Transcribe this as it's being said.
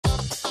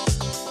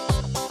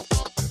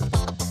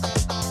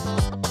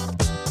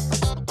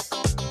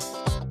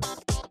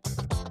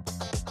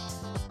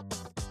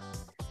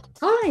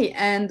Hi,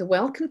 and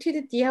welcome to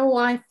the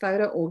DIY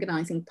Photo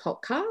Organizing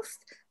Podcast,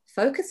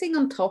 focusing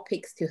on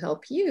topics to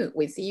help you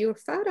with your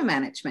photo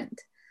management.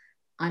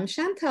 I'm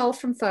Chantel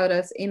from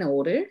Photos in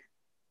Order.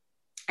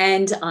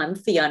 And I'm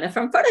Fiona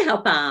from Photo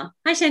Helper.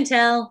 Hi,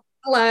 Chantel.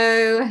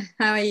 Hello,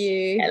 how are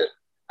you? Hello.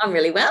 I'm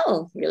really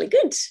well, really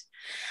good.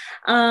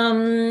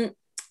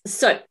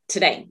 So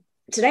today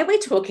we're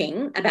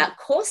talking about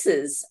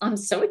courses. I'm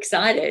so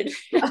excited.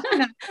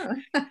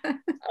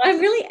 I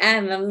really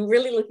am. I'm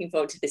really looking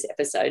forward to this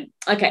episode.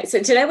 Okay, so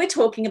today we're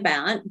talking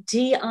about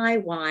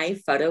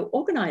DIY photo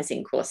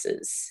organizing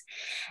courses.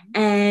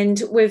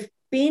 And we've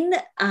been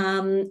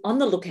on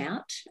the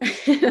lookout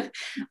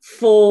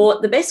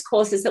for the best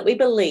courses that we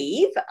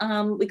believe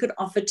we could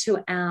offer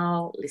to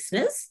our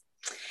listeners.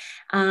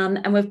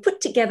 And we've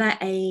put together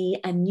a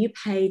new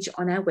page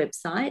on our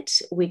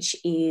website, which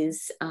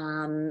is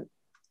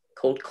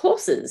called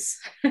Courses.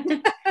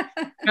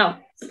 How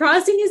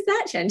surprising is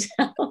that,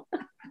 Chantel?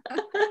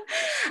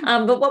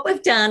 But what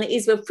we've done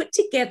is we've put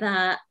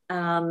together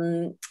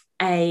a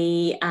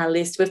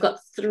list. We've got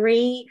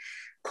 3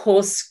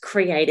 course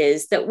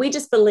creators that we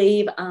just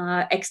believe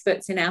are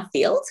experts in our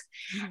field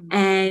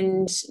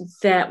and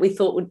that we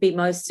thought would be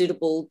most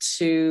suitable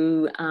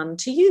to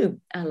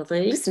you, our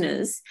lovely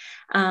listeners.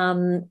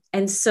 And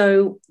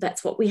so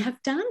that's what we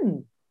have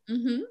done.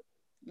 Mm-hmm.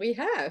 We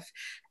have.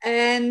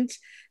 And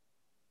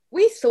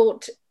we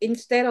thought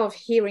instead of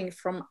hearing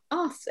from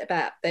us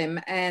about them,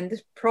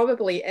 and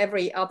probably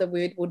every other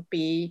word would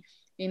be,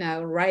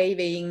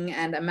 raving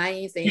and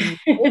amazing,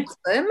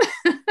 awesome,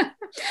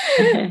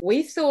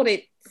 we thought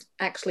it's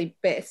actually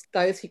best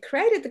those who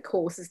created the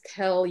courses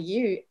tell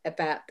you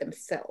about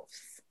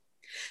themselves.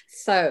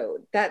 So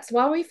that's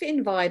why we've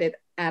invited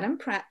Adam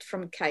Pratt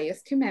from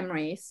Chaos to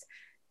Memories,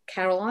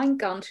 Caroline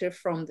Gunter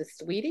from the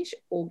Swedish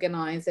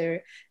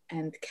Organizer,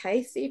 and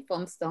Casey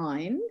von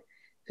Stein,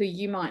 who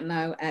you might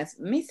know as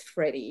Miss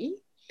Freddie,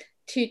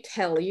 to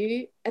tell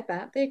you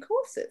about their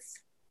courses.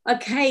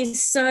 Okay,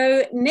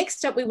 so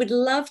next up, we would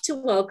love to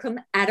welcome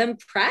Adam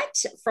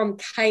Pratt from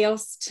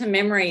Chaos to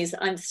Memories.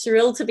 I'm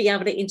thrilled to be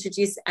able to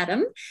introduce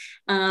Adam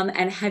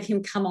and have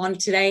him come on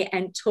today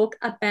and talk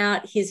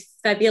about his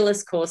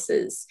fabulous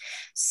courses.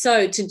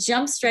 So to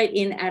jump straight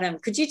in, Adam,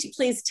 could you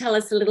please tell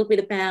us a little bit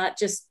about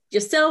just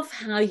yourself,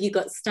 how you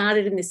got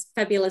started in this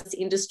fabulous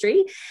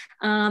industry,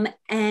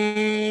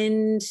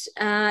 and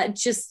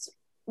just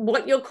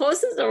what your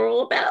courses are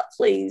all about,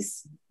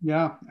 please?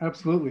 Yeah,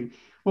 absolutely.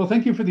 Well,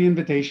 thank you for the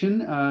invitation.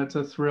 It's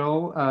a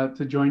thrill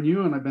to join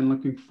you, and I've been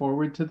looking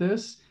forward to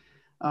this.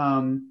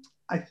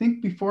 I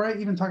think before I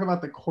even talk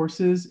about the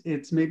courses,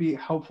 it's maybe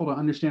helpful to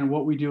understand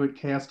what we do at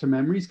Chaos to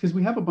Memories, because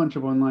we have a bunch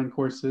of online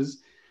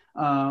courses.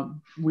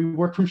 We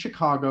work from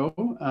Chicago,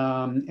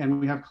 and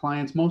we have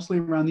clients mostly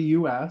around the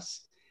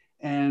US.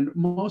 And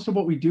most of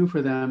what we do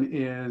for them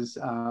is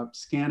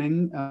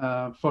scanning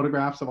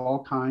photographs of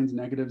all kinds,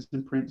 negatives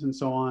and prints and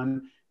so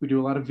on. We do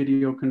a lot of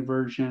video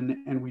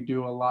conversion, and we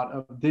do a lot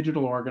of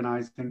digital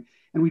organizing,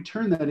 and we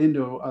turn that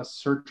into a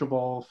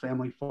searchable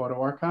family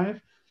photo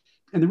archive.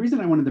 And the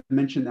reason I wanted to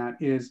mention that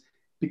is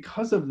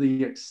because of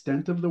the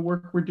extent of the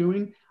work we're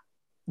doing.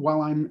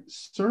 While I'm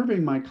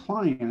serving my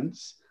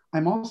clients,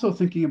 I'm also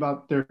thinking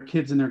about their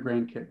kids and their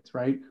grandkids,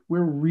 right?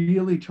 We're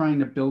really trying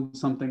to build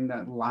something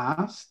that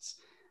lasts,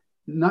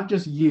 not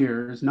just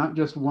years, not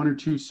just 1 or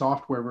 2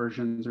 software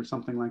versions or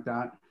something like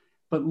that,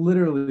 but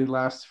literally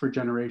lasts for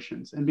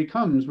generations and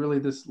becomes really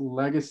this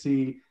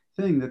legacy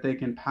thing that they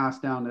can pass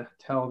down to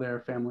tell their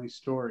family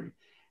story.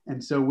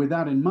 And so with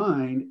that in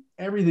mind,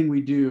 everything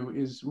we do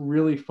is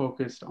really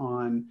focused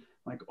on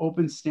like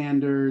open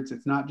standards.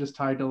 It's not just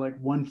tied to like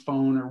one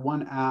phone or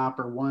one app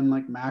or one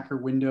like Mac or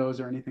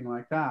Windows or anything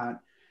like that.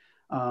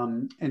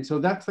 And so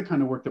that's the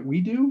kind of work that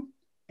we do.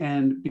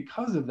 And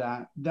because of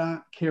that,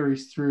 that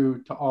carries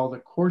through to all the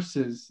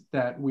courses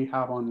that we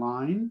have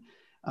online.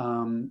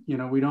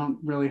 We don't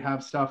really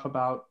have stuff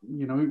about,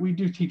 we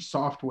do teach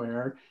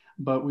software,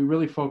 but we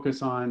really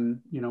focus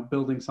on,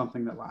 building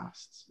something that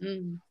lasts.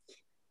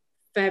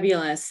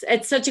 Fabulous.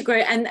 It's such a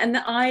great, and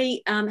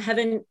I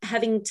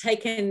having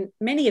taken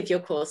many of your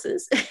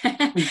courses,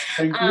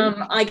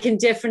 I can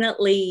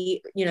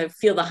definitely,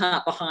 feel the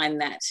heart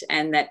behind that.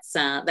 And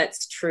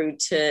that's true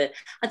to,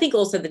 I think,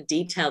 also the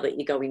detail that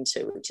you go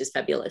into, which is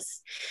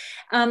fabulous.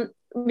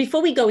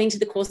 Before we go into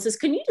the courses,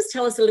 can you just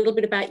tell us a little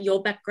bit about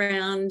your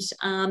background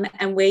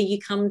and where you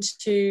come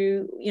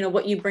to,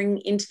 what you bring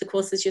into the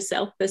courses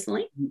yourself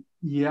personally?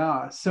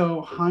 Yeah,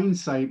 so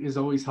hindsight is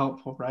always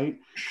helpful, right?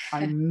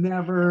 I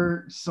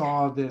never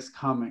saw this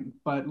coming,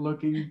 but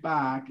looking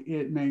back,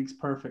 it makes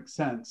perfect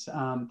sense.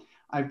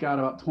 I've got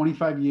about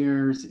 25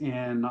 years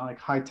in like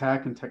high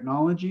tech and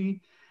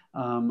technology.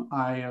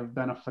 I have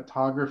been a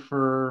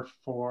photographer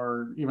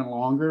for even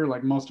longer.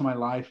 Like most of my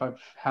life,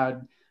 I've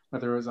had,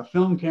 whether it was a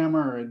film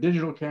camera or a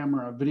digital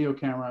camera, or a video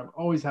camera, I've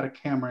always had a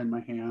camera in my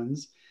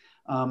hands.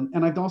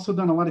 And I've also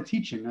done a lot of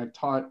teaching. I've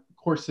taught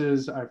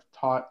courses, I've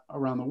taught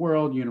around the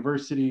world,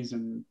 universities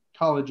and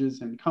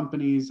colleges and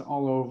companies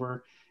all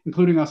over,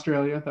 including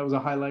Australia. That was a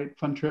highlight,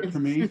 fun trip for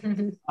me.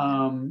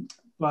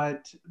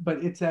 but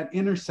it's that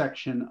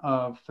intersection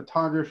of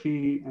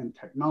photography and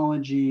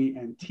technology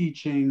and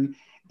teaching.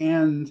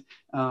 And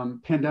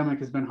pandemic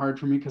has been hard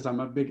for me because I'm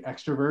a big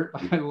extrovert.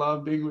 Like I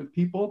love being with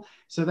people.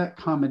 So that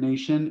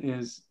combination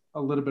is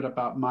a little bit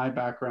about my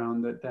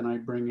background that then I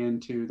bring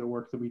into the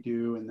work that we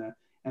do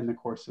and the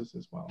courses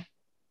as well.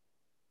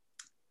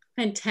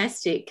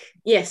 Fantastic.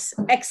 Yes,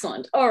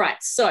 excellent. All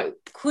right. So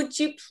could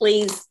you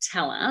please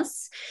tell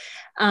us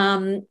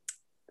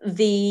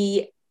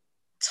the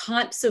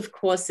types of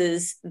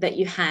courses that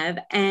you have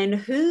and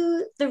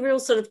who the real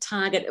sort of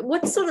target,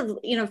 what sort of,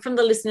 from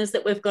the listeners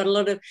that we've got a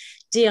lot of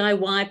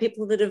DIY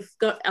people that have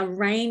got a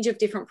range of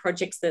different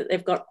projects that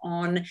they've got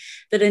on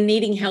that are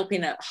needing help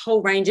in a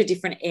whole range of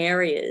different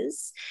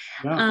areas.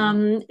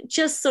 Yeah.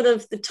 Just sort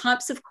of the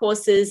types of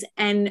courses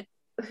and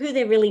who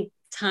they're really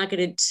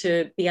targeted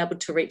to be able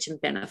to reach and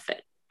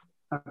benefit.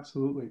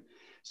 Absolutely.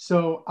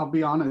 So I'll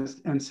be honest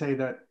and say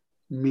that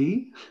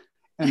me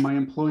and my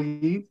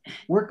employees,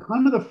 we're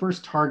kind of the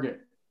first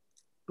target.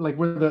 Like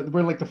we're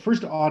like the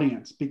first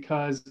audience,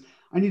 because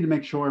I need to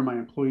make sure my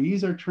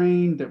employees are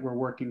trained, that we're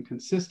working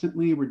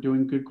consistently, we're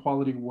doing good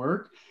quality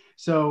work.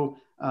 So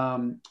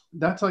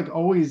that's like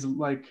always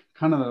like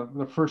kind of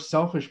the first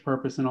selfish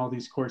purpose in all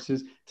these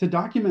courses, to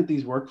document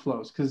these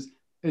workflows. Because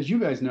as you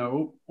guys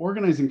know,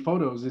 organizing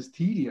photos is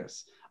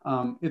tedious.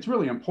 It's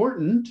really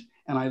important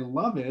and I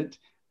love it.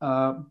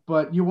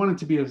 But you want it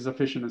to be as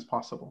efficient as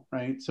possible,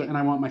 right? So, and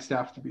I want my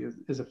staff to be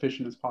as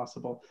efficient as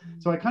possible.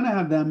 So I kind of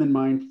have them in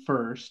mind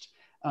first.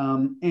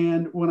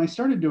 And when I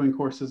started doing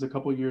courses a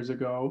couple of years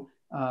ago,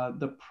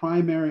 the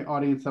primary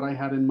audience that I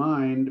had in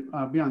mind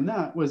beyond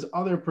that was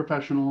other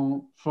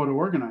professional photo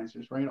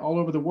organizers, right? All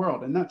over the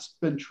world. And that's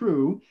been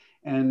true.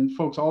 And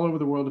folks all over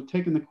the world have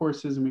taken the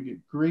courses and we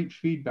get great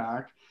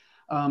feedback.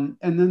 And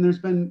then there's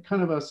been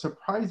kind of a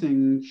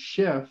surprising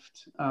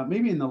shift,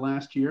 maybe in the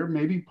last year,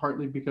 maybe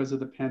partly because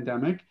of the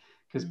pandemic,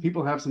 because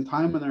people have some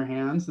time on their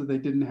hands that they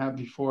didn't have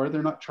before.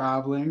 They're not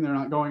traveling, they're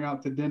not going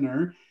out to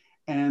dinner,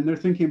 and they're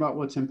thinking about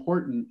what's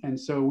important. And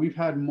so we've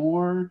had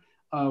more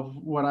of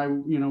what I,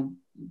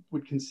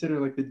 would consider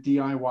like the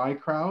DIY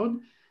crowd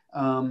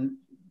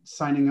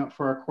signing up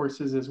for our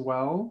courses as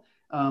well.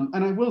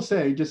 And I will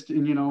say, just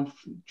in,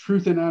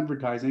 truth in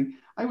advertising,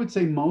 I would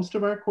say most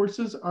of our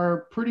courses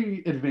are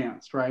pretty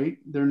advanced, right?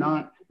 They're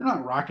not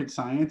rocket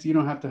science. You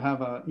don't have to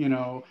have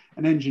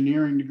an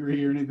engineering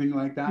degree or anything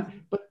like that,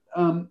 but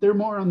they're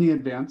more on the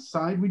advanced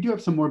side. We do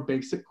have some more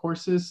basic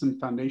courses, some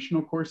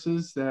foundational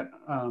courses that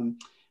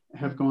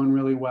have gone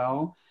really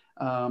well.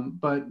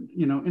 But,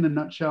 in a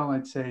nutshell,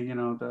 I'd say,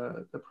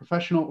 the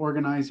professional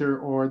organizer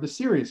or the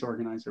serious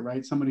organizer,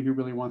 right? Somebody who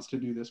really wants to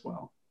do this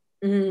well.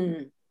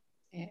 Mm.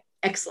 Yeah.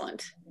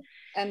 Excellent.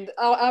 And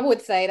I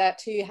would say that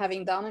too,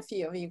 having done a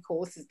few of your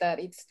courses, that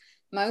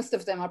most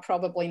of them are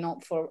probably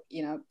not for,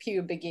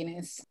 pure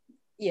beginners.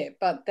 Yeah,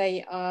 but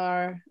they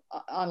are,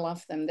 I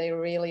love them. They're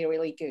really,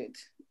 really good.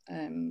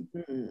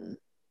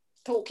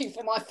 Talking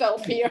for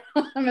myself here,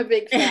 I'm a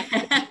big fan.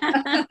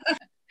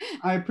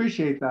 I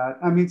appreciate that.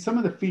 I mean, some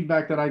of the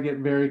feedback that I get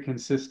very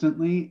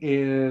consistently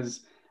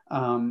is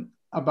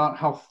about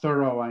how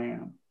thorough I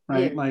am,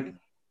 right? Yeah. Like,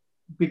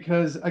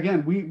 because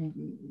again,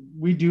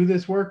 we do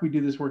this work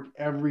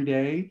every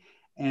day,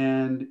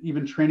 and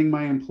even training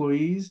my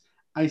employees,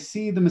 I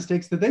see the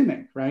mistakes that they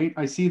make, right?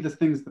 I see the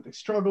things that they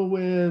struggle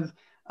with.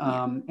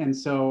 And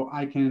so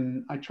I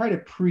try to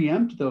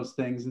preempt those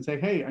things and say,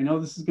 hey, I know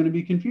this is going to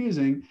be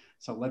confusing,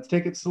 so let's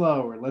take it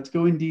slow, or let's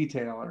go in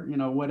detail, or,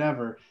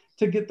 whatever,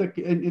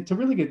 to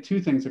really get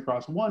two things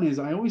across. One is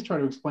I always try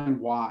to explain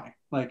why.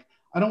 Like,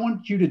 I don't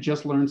want you to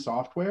just learn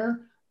software.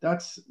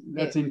 That's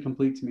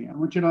incomplete to me. I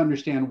want you to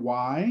understand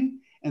why.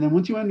 And then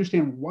once you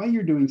understand why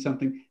you're doing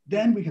something,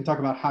 then we can talk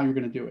about how you're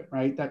going to do it,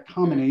 right? That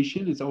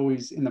combination is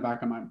always in the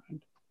back of my mind.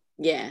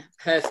 Yeah,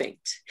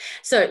 perfect.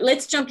 So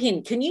let's jump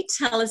in. Can you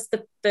tell us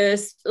the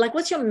first,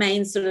 what's your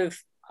main sort of,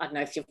 I don't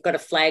know if you've got a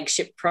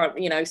flagship, sort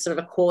of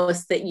a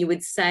course that you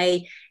would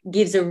say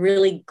gives a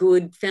really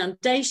good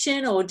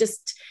foundation, or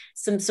just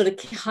some sort of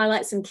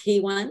highlight some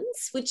key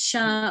ones,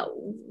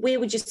 where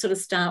would you sort of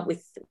start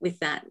with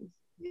that?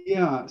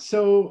 Yeah,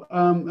 so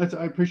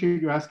I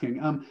appreciate you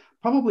asking.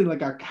 Probably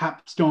like our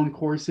capstone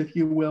course, if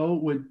you will,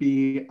 would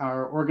be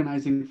our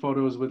Organizing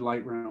Photos with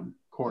Lightroom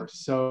course.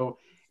 So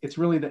it's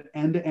really the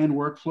end-to-end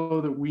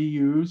workflow that we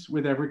use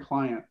with every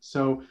client.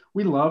 So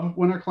we love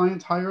when our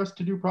clients hire us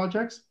to do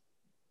projects.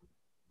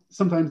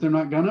 Sometimes they're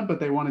not gonna,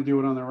 but they want to do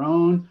it on their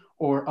own,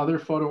 or other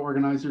photo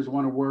organizers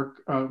want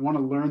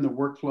to learn the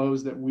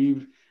workflows that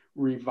we've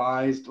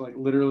revised, like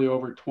literally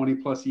over 20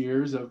 plus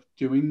years of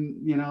doing,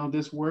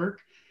 this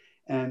work.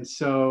 And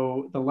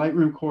so the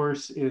Lightroom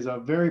course is a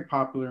very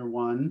popular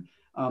one.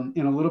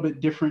 In a little bit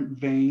different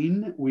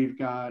vein, we've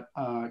got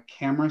a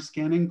camera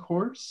scanning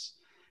course,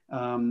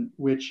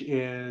 which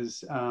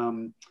is,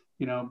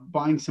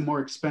 buying some more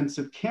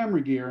expensive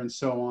camera gear and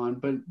so on,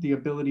 but the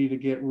ability to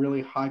get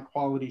really high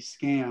quality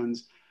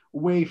scans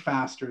way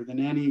faster than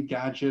any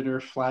gadget or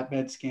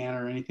flatbed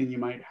scanner or anything you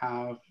might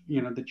have,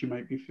 that you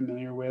might be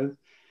familiar with.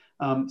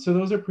 So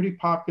those are pretty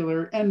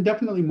popular and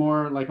definitely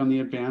more like on the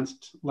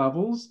advanced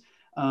levels.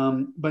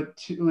 But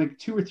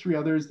two or three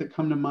others that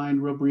come to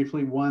mind real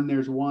briefly.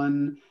 There's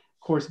one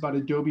course about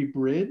Adobe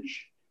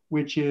Bridge,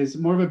 which is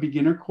more of a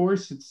beginner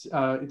course.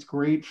 It's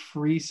great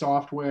free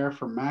software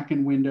for Mac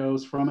and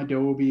Windows from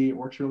Adobe. It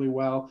works really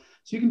well.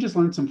 So you can just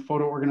learn some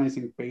photo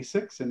organizing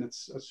basics, and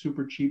it's a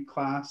super cheap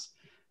class.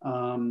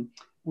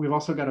 We've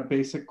also got a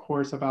basic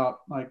course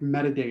about like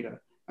metadata.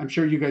 I'm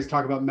sure you guys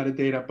talk about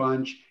metadata a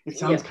bunch. It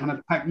sounds kind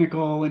of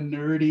technical and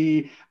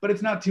nerdy, but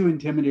it's not too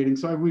intimidating.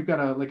 So we've got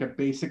a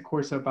basic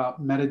course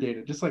about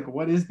metadata, just like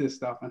what is this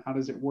stuff and how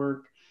does it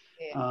work?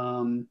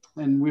 Yeah.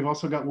 And we've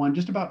also got one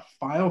just about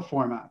file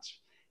formats.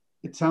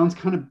 It sounds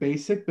kind of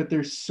basic, but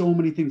there's so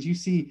many things. You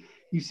see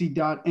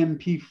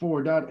 .mp4,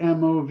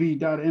 .mov,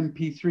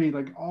 .mp3,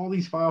 like all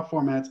these file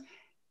formats.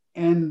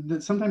 And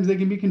that sometimes they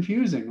can be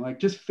confusing, like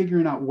just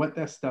figuring out what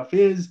that stuff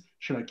is.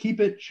 Should I keep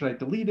it? Should I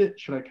delete it?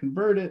 Should I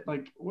convert it?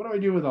 Like, what do I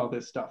do with all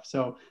this stuff?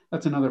 So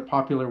that's another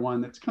popular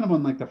one that's kind of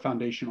on like the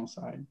foundational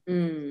side.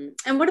 And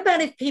what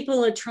about if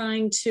people are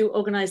trying to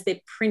organize their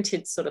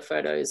printed sort of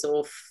photos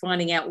or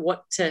finding out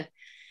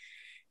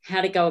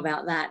how to go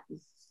about that?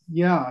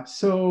 Yeah,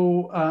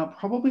 so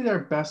probably their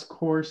best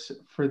course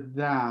for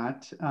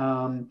that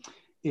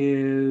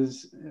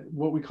is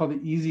what we call the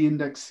Easy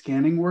Index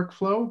scanning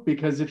workflow.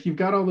 Because if you've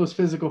got all those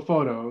physical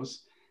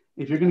photos,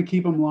 if you're going to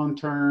keep them long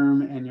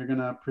term and you're going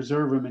to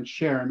preserve them and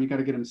share them, you got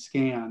to get them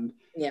scanned.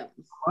 Yeah,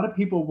 a lot of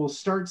people will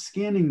start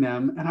scanning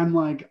them, and I'm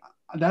like,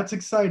 that's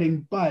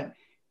exciting, but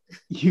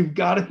you've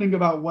got to think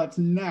about what's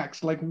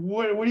next. Like,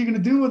 what are you going to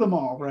do with them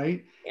all,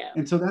 right? Yeah.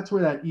 And so that's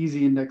where that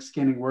Easy Index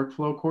scanning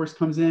workflow course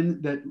comes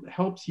in, that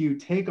helps you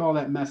take all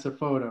that mess of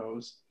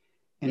photos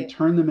and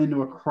turn them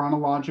into a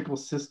chronological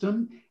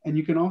system. And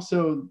you can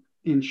also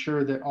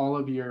ensure that all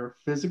of your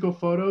physical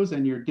photos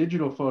and your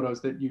digital photos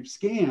that you've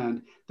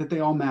scanned, that they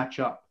all match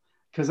up.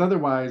 Because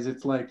otherwise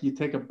it's like you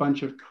take a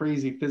bunch of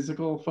crazy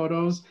physical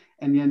photos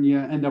and then you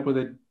end up with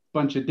a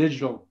bunch of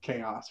digital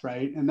chaos,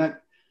 right? And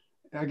that,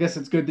 I guess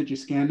it's good that you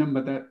scanned them,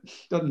 but that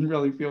doesn't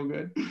really feel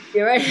good.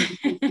 You're right.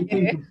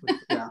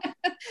 Yeah.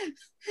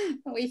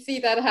 We see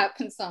that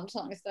happen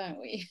sometimes, don't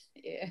we?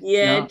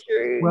 Yeah,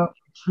 true. Well,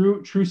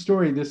 true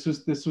story. This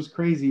was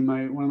crazy.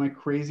 One of my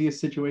craziest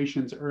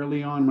situations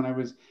early on when I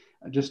was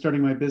just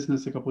starting my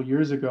business a couple of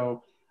years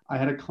ago. I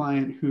had a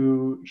client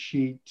who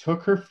she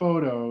took her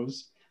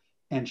photos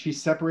and she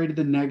separated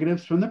the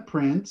negatives from the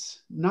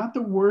prints. Not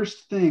the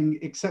worst thing,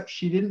 except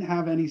she didn't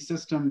have any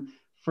system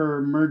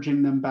for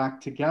merging them back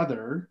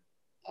together.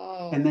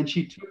 Oh. And then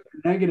she took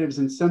the negatives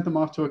and sent them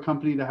off to a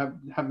company to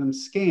have them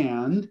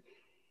scanned.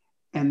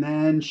 And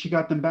then she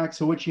got them back.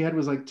 So what she had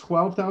was like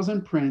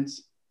 12,000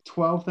 prints,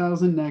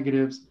 12,000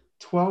 negatives,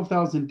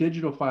 12,000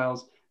 digital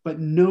files, but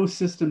no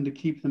system to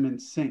keep them in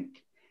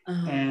sync.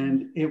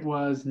 And it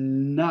was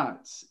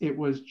nuts. It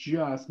was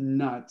just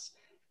nuts.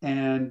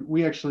 And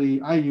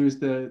I used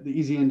the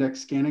Easy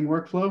Index scanning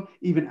workflow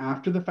even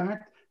after the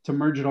fact to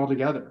merge it all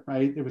together,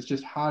 right? It was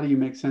just, how do you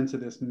make sense of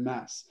this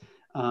mess?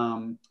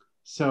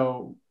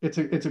 So it's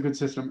a good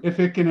system. If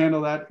it can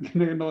handle that, it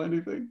can handle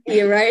anything.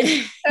 You're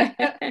right.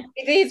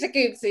 It is a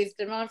good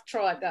system. I've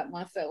tried that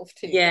myself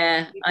too.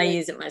 Yeah, I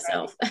use it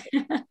myself.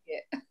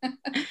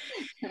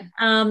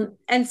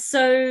 And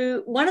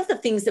so one of the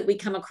things that we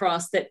come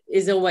across that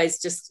is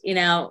always just in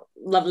our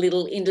lovely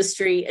little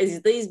industry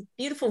is these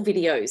beautiful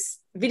videos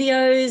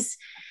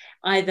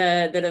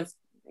either that have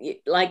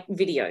like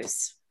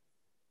videos,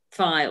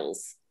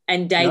 files,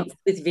 and dates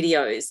with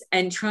videos,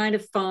 and trying to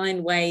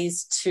find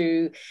ways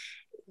to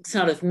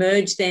sort of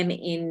merge them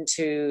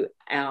into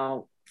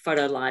our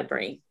photo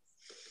library.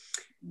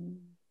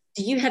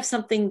 Do you have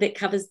something that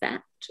covers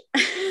that?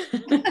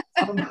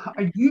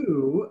 I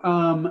do.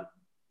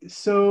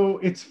 So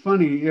it's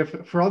funny,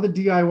 for all the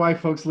DIY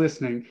folks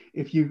listening,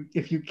 if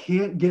you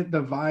can't get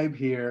the vibe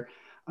here,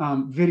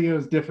 video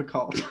is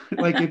difficult.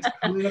 Like, it's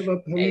kind of a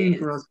pain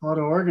for us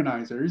photo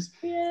organizers.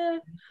 Yeah.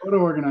 Photo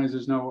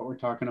organizers know what we're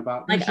talking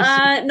about. Like,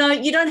 no,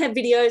 you don't have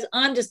videos.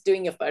 I'm just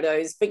doing your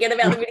photos. Forget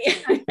about the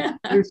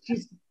video.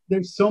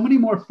 There's so many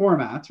more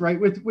formats, right?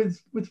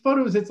 With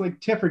photos, it's like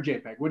TIFF or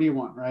JPEG. What do you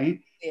want, right?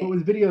 Yeah. But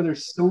with video,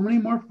 there's so many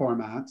more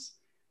formats.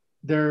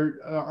 There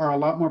are a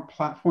lot more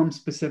platform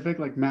specific,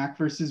 like Mac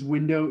versus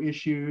Window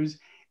issues.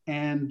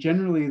 And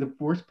generally, the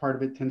worst part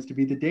of it tends to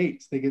be the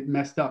dates. They get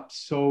messed up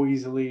so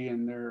easily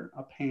and they're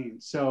a pain.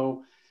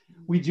 So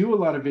we do a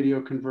lot of video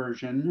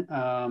conversion.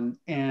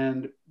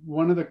 And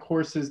one of the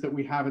courses that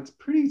we have, it's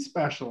pretty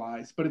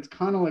specialized, but it's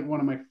kind of like one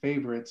of my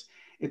favorites.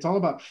 It's all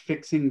about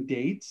fixing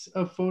dates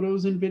of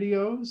photos and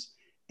videos.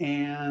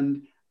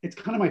 And it's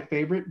kind of my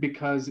favorite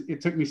because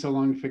it took me so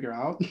long to figure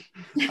out.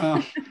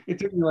 It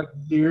took me like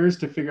years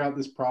to figure out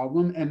this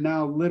problem. And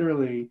now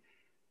literally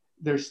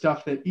there's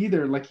stuff that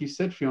either, like you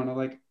said, Fiona,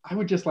 like I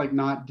would just like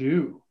not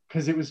do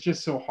because it was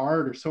just so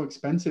hard or so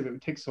expensive. It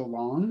would take so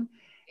long.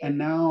 And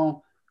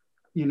now,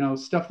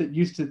 stuff that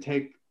used to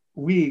take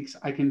weeks,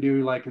 I can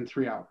do like in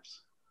 3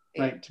 hours,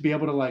 right? To be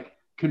able to like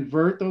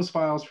convert those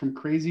files from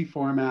crazy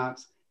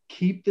formats,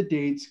 keep the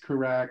dates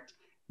correct,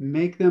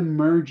 make them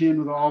merge in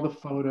with all the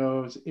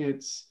photos.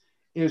 It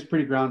was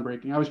pretty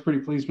groundbreaking. I was pretty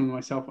pleased with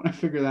myself when I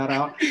figured that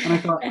out. And I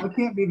thought, I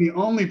can't be the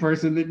only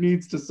person that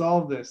needs to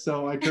solve this.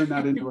 So I turned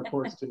that into a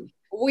course too.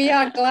 We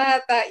are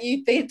glad that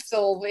you did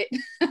solve it.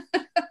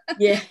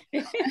 Yeah.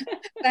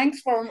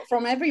 Thanks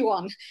from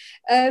everyone.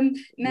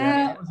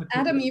 Now,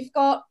 Adam, you've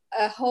got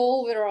a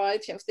whole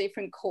variety of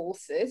different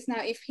courses.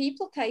 Now, if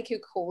people take your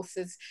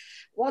courses,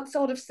 what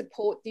sort of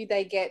support do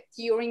they get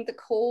during the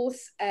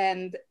course?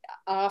 And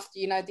after,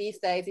 these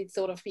days it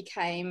sort of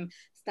became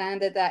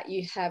standard that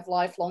you have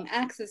lifelong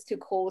access to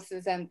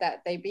courses and that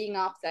they're being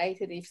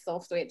updated if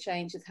software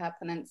changes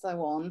happen and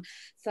so on.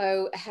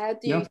 So how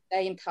do you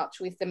stay in touch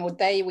with them, or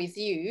they with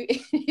you,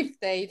 if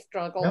they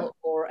struggle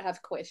or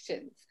have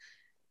questions?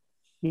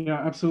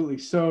 Yeah, absolutely.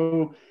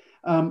 So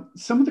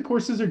some of the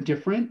courses are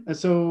different.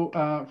 So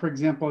for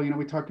example,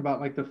 we talked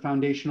about like the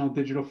foundational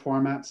digital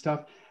format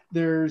stuff.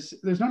 There's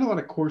not a lot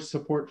of course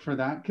support for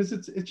that because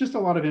it's just a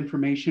lot of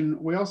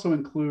information. We also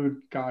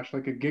include,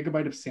 like a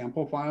gigabyte of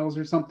sample files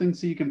or something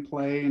so you can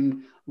play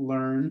and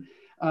learn.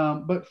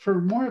 But for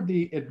more of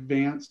the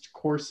advanced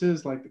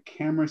courses, like the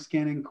camera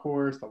scanning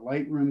course, the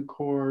Lightroom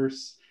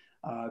course,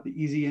 the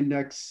Easy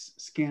Index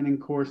scanning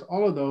course,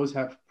 all of those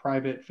have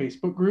private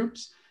Facebook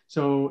groups.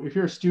 So if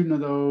you're a student of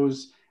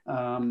those,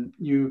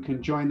 you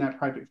can join that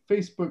private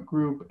Facebook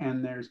group,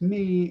 and there's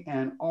me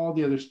and all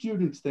the other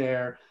students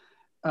there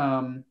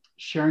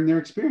sharing their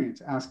experience,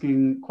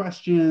 asking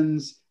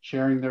questions,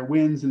 sharing their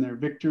wins and their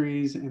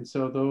victories. And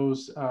so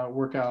those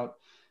work out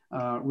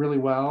really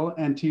well.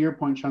 And to your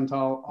point,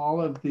 Chantal,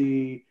 all of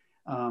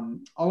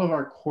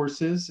our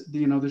courses,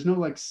 there's no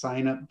like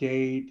sign up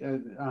date.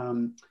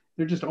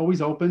 They're just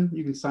always open.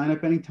 You can sign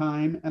up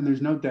anytime, and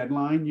there's no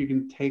deadline. You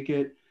can take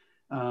it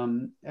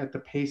at the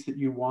pace that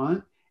you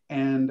want.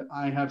 And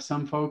I have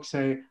some folks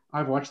say,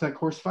 I've watched that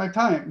course 5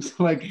 times.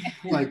 like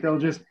they'll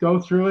just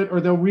go through it,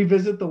 or they'll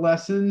revisit the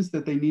lessons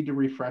that they need to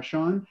refresh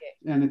on.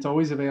 And it's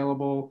always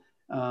available.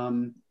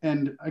 And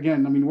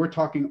again, we're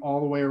talking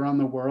all the way around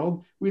the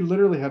world. We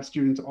literally have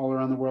students all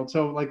around the world.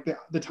 So like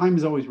the time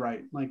is always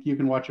right. Like you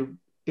can watch it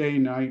day,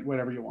 night,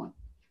 whatever you want.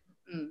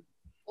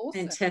 Awesome.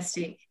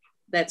 Fantastic.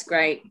 That's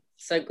great.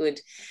 So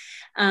good.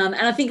 And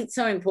I think it's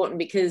so important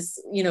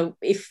because,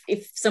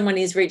 if someone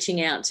is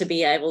reaching out to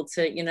be able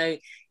to,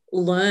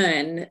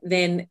 learn,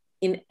 then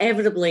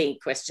inevitably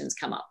questions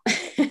come up.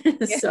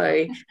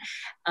 So,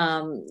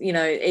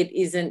 it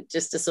isn't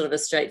just a sort of a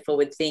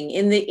straightforward thing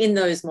in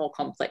those more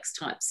complex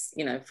types,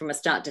 from a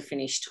start to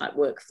finish type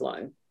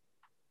workflow,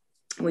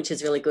 which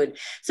is really good.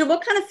 So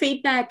what kind of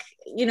feedback,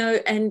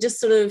 and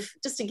just to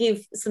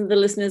give some of the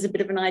listeners a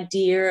bit of an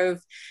idea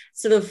of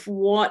sort of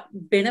what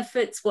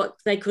benefits, what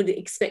they could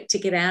expect to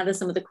get out of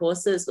some of the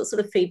courses, what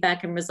sort of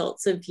feedback and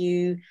results have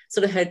you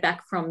sort of heard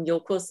back from your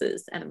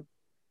courses, Adam?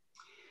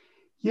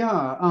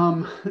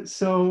 Yeah.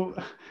 So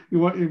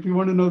if you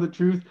want to know the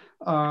truth,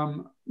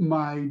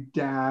 my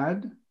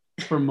dad,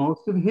 for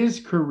most of his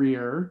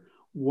career,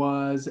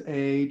 was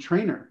a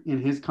trainer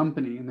in his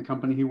company, in the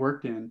company he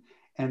worked in.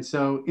 And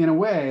so in a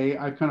way,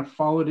 I've kind of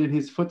followed in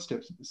his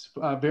footsteps. It's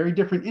a very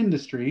different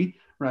industry,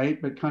 right?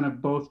 But kind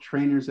of both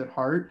trainers at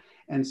heart.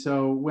 And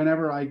so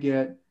whenever I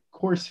get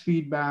course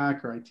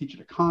feedback or I teach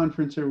at a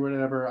conference or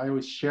whatever, I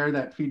always share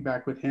that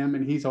feedback with him,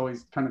 and he's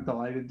always kind of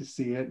delighted to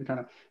see it and kind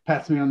of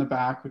pats me on the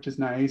back, which is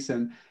nice.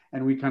 And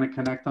we kind of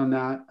connect on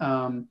that.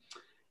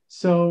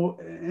 So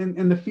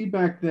the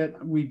feedback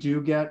that we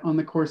do get on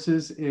the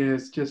courses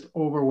is just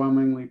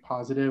overwhelmingly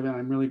positive, and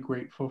I'm really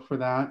grateful for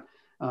that.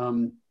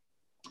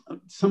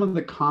 Some of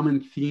the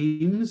common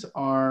themes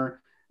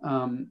are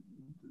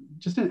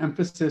just an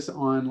emphasis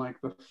on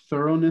like the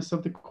thoroughness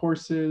of the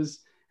courses,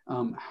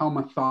 how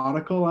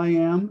methodical I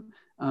am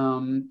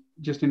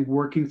just in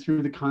working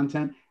through the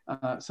content.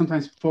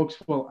 Sometimes folks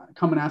will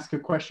come and ask a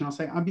question. I'll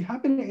say, I'd be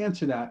happy to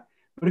answer that.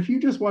 But if you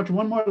just watch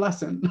one more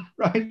lesson,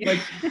 right? Like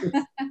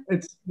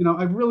it's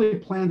I've really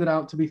planned it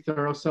out to be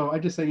thorough. So I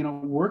just say,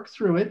 work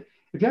through it.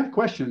 If you have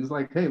questions,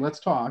 like, hey, let's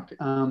talk.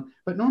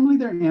 But normally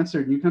they're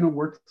answered. You kind of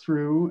work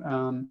through.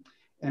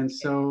 And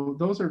so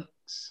those are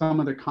some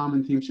of the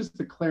common themes, just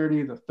the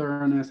clarity, the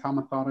thoroughness, how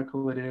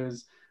methodical it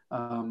is.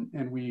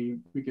 And we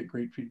get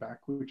great feedback,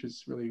 which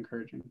is really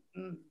encouraging.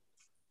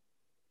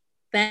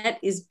 That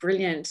is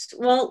brilliant.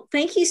 Well,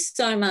 thank you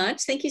so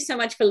much. Thank you so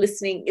much for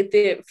listening,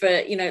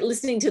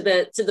 listening to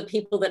the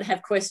people that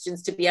have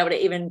questions to be able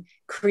to even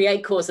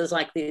create courses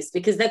like this,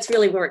 because that's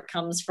really where it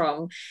comes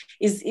from,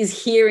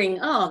 is hearing,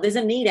 oh, there's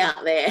a need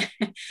out there.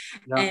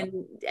 Yeah.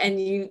 and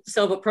you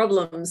solve a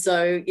problem.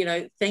 So,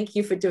 thank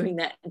you for doing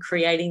that and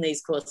creating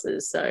these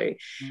courses. So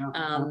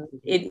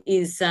it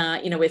is,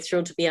 we're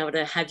thrilled to be able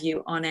to have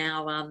you on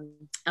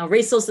our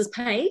resources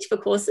page for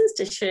courses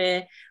to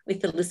share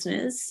with the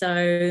listeners.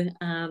 So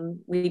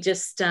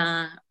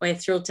we're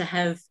thrilled to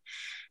have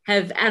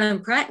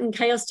Adam Pratt and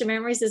Chaos to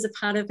Memories as a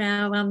part of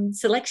our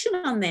selection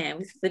on there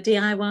with the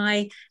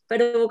DIY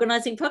Photo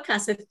Organising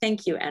podcast. So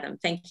thank you, Adam.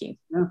 Thank you.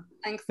 Yeah.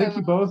 Thanks. Thank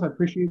you both. I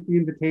appreciate the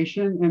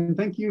invitation, and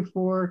thank you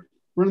for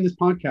running this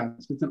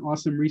podcast. It's an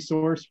awesome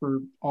resource for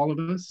all of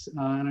us,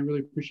 and I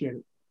really appreciate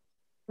it.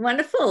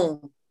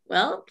 Wonderful.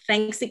 Well,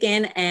 thanks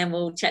again, and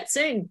we'll chat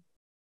soon.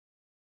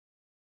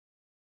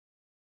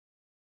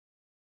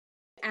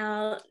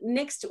 Our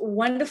next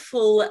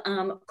wonderful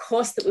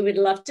course that we would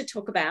love to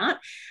talk about,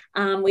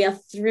 we are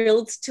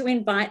thrilled to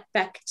invite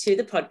back to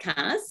the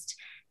podcast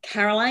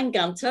Caroline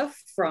Gunter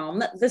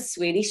from the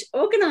Swedish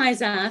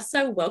Organizer.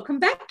 So welcome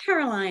back,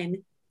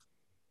 Caroline.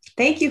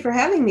 Thank you for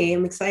having me.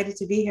 I'm excited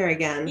to be here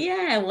again.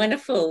 Yeah,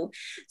 wonderful.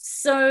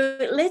 So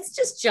let's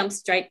just jump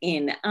straight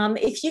in.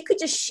 If you could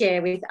just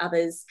share with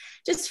others,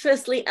 just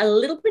firstly, a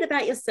little bit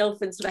about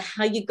yourself and sort of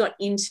how you got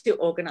into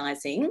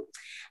organising,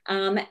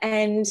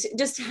 and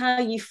just how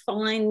you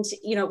find,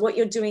 what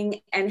you're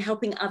doing and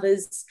helping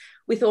others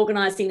with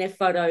organising their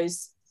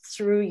photos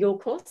through your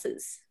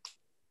courses.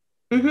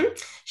 Mm-hmm.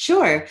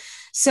 Sure.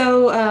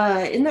 So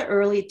in the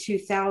early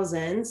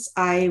 2000s,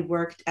 I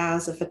worked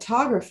as a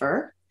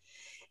photographer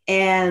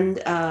and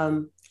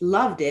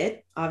loved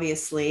it,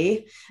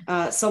 obviously.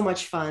 So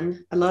much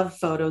fun. I love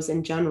photos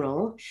in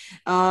general.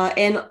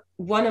 And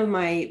one of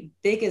my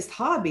biggest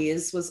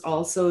hobbies was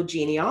also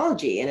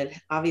genealogy, and it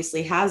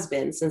obviously has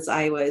been since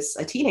I was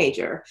a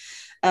teenager.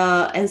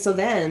 And so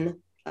then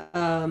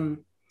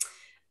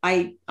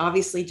I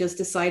obviously just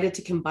decided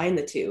to combine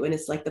the two, and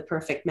it's like the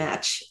perfect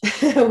match.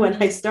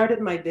 When I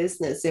started my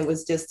business, it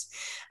was just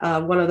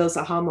one of those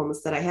aha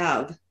moments that I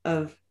have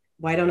of,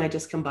 why don't I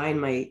just combine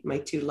my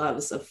two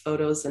loves of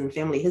photos and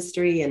family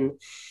history, and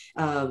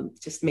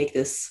just make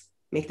this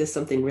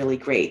something really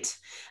great.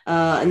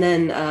 And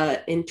then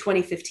in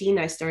 2015,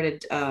 I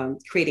started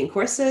creating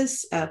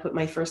courses, put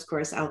my first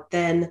course out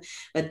then,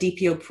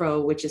 DPO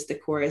Pro, which is the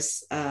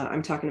course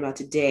I'm talking about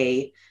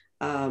today,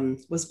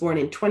 was born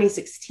in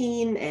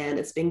 2016, and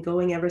it's been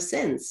going ever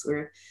since.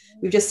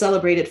 We've just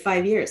celebrated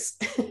 5 years.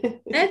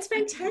 That's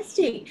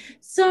fantastic.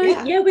 So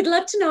yeah, we'd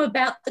love to know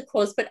about the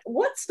course, but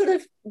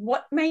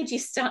what made you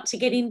start to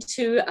get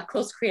into a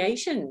course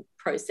creation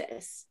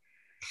process?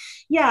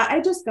 Yeah,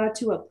 I just got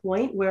to a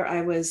point where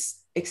I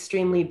was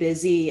extremely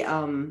busy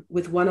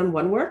with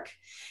one-on-one work,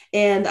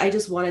 and I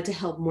just wanted to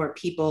help more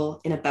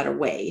people in a better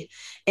way.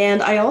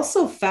 And I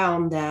also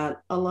found that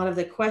a lot of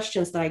the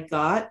questions that I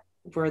got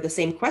were the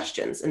same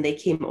questions, and they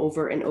came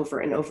over and over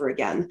and over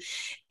again.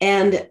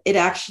 And it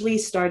actually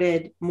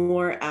started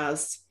more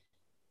as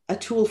a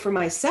tool for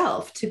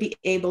myself to be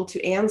able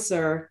to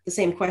answer the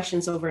same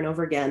questions over and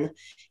over again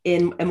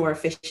in a more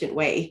efficient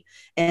way.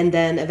 And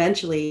then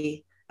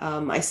eventually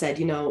I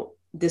said,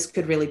 this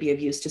could really be of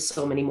use to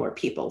so many more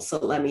people. So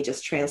let me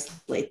just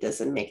translate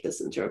this and make this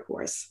into a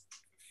course.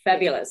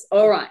 Fabulous.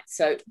 All right.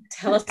 So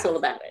tell us all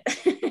about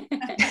it.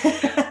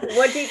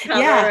 What do you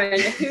cover,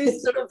 and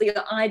who's sort of the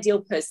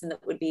ideal person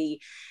that would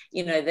be,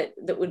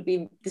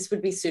 this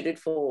would be suited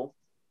for?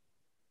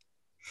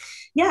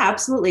 Yeah,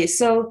 absolutely.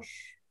 So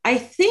I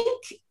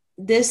think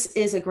this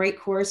is a great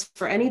course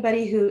for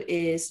anybody who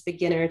is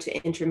beginner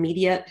to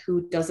intermediate,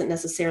 who doesn't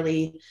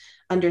necessarily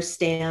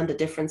understand the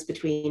difference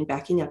between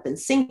backing up and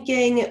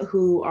syncing,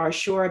 who are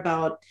sure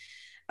about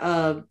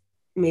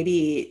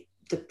maybe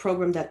the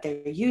program that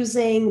they're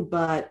using,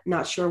 but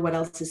not sure what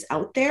else is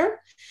out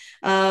there.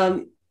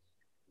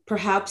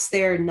 Perhaps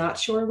they're not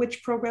sure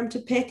which program to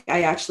pick.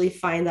 I actually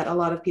find that a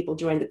lot of people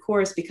join the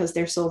course because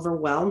they're so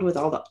overwhelmed with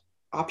all the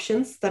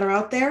options that are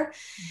out there.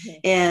 Mm-hmm.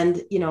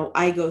 And,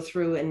 I go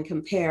through and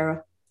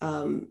compare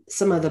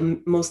some of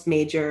the most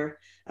major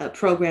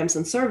programs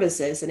and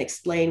services and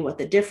explain what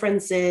the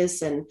difference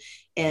is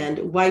and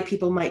why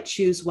people might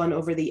choose one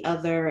over the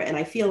other. And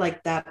I feel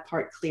like that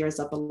part clears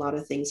up a lot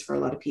of things for a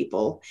lot of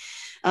people.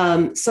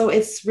 So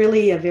it's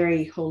really a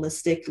very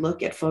holistic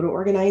look at photo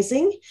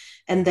organizing.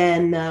 And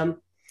then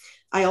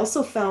I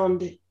also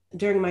found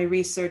during my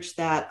research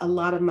that a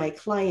lot of my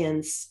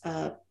clients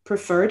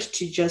preferred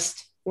to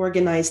just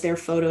organize their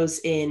photos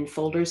in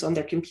folders on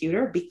their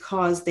computer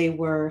because they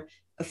were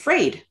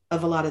afraid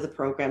of a lot of the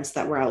programs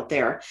that were out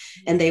there.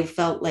 And they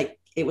felt like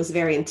it was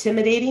very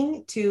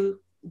intimidating to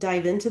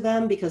dive into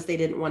them because they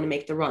didn't want to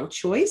make the wrong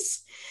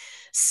choice.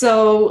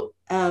 So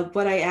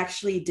what I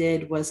actually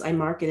did was I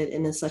marketed it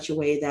in such a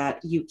way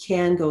that you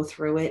can go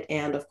through it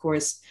and, of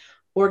course,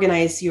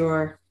 organize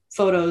your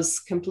photos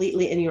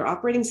completely in your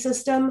operating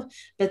system.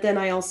 But then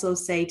I also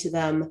say to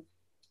them,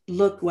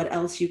 look what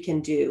else you can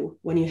do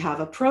when you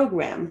have a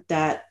program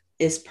that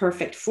is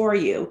perfect for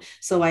you.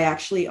 So I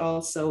actually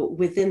also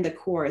within the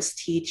course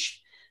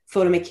teach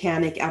Photo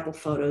Mechanic, Apple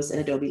Photos,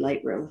 and Adobe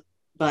Lightroom,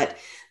 but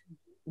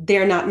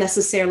they're not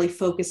necessarily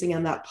focusing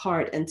on that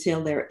part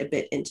until they're a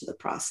bit into the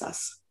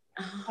process.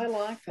 Oh, I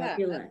like that.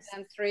 That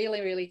sounds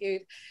really, really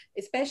good,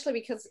 especially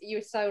because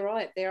you're so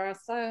right. There are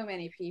so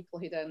many people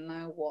who don't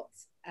know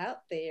what's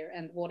out there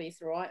and what is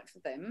right for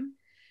them.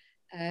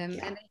 And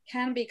it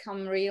can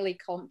become really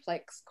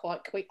complex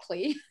quite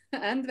quickly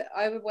and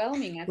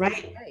overwhelming.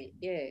 Right.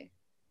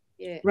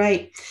 Yeah.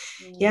 Right.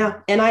 Yeah.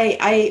 And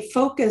I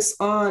focus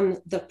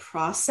on the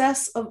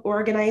process of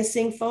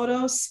organizing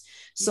photos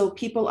so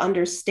people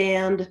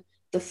understand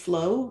the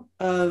flow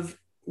of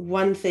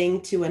one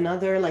thing to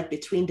another, like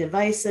between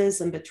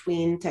devices and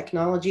between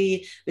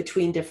technology,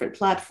 between different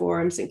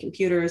platforms and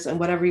computers and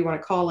whatever you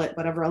want to call it,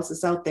 whatever else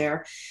is out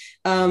there.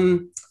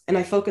 And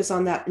I focus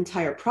on that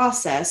entire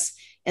process.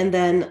 And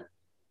then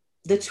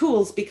the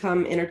tools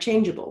become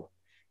interchangeable,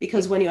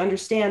 because when you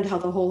understand how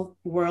the whole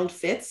world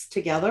fits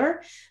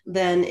together,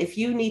 then if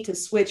you need to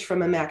switch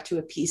from a Mac to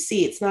a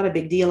PC, it's not a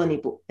big deal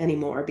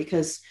anymore,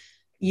 because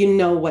you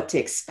know what to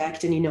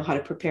expect and you know how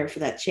to prepare for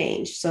that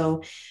change.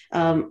 So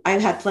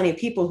I've had plenty of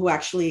people who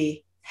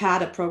actually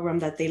had a program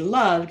that they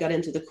loved, got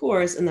into the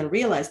course, and then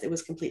realized it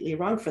was completely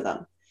wrong for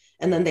them.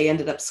 And then they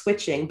ended up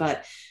switching.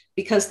 But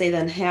because they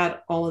then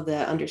had all of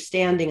the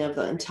understanding of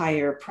the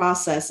entire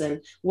process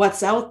and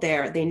what's out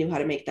there, they knew how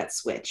to make that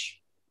switch.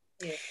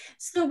 Yeah.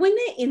 So when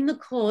they're in the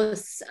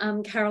course,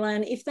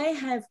 Caroline, if they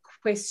have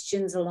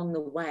questions along the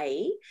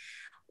way,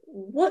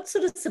 what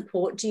sort of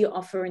support do you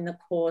offer in the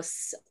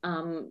course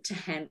to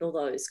handle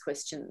those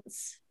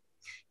questions?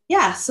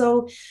 Yeah,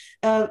 so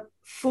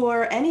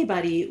for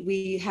anybody,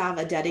 we have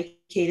a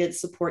dedicated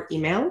support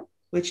email,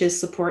 which is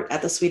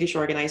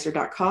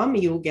support@theswedishorganizer.com.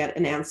 You'll get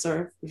an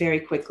answer very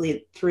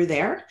quickly through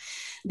there.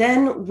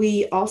 Then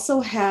we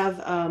also have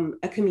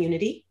a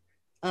community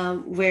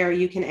where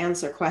you can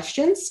answer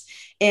questions,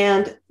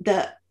 and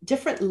the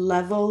different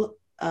level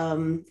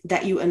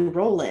that you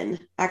enroll in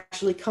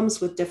actually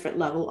comes with different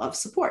level of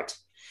support.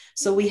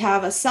 So we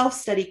have a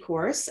self-study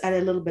course at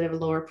a little bit of a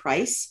lower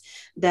price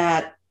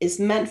that is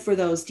meant for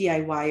those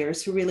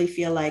DIYers who really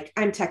feel like,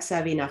 I'm tech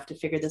savvy enough to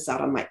figure this out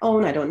on my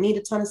own. I don't need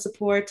a ton of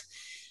support.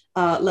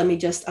 Let me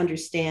just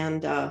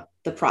understand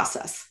the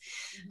process.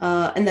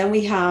 And then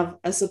we have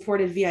a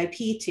supported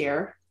VIP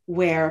tier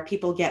where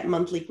people get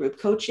monthly group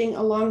coaching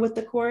along with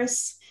the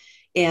course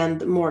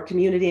and more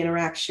community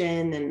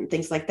interaction and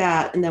things like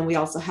that. And then we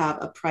also have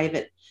a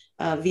private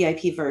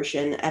VIP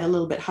version at a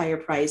little bit higher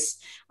price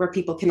where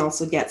people can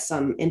also get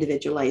some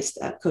individualized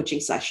coaching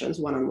sessions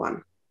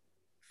one-on-one.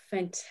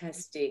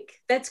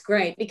 Fantastic. That's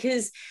great,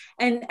 because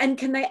and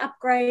can they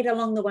upgrade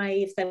along the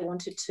way if they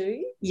wanted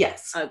to?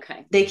 Yes.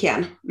 Okay. They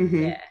can.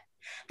 Mm-hmm. Yeah.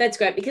 That's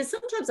great, because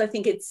sometimes I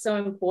think it's so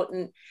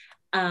important,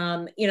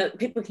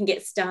 people can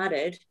get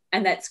started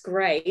and that's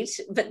great,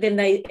 but then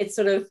it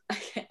sort of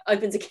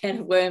opens a can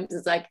of worms.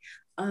 It's like,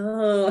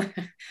 oh,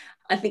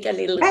 I think I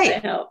need a little bit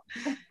of help.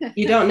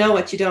 You don't know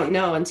what you don't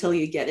know until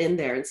you get in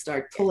there and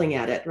start pulling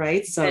at it,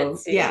 right? So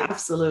yeah,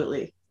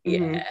 absolutely.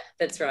 Mm-hmm. Yeah,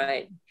 that's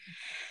right.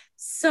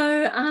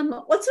 So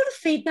what sort of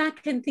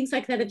feedback and things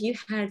like that have you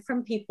had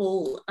from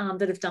people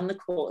that have done the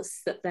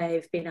course, that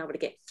they've been able to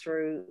get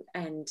through,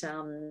 and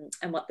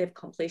what they've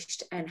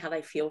accomplished and how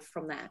they feel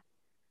from that?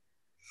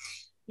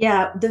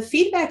 Yeah, the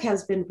feedback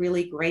has been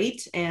really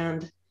great.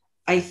 And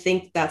I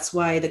think that's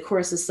why the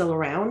course is still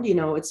around. You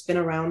know, it's been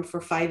around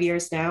for 5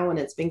 years now and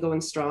it's been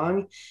going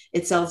strong.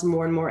 It sells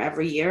more and more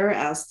every year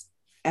as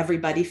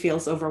everybody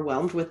feels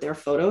overwhelmed with their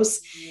photos.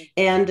 Mm-hmm.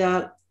 And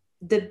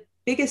the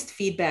biggest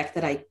feedback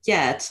that I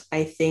get,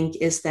 I think,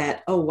 is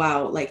that, oh,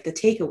 wow, like the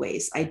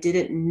takeaways, I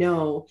didn't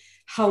know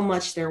how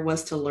much there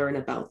was to learn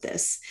about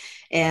this.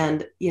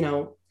 And,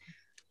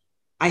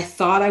 I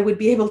thought I would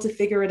be able to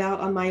figure it out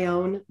on my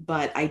own,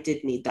 but I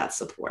did need that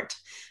support.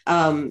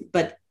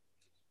 But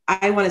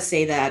I want to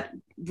say that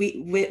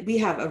we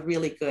have a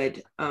really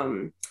good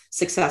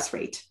success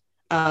rate.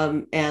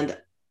 And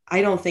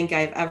I don't think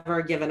I've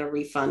ever given a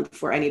refund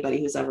for anybody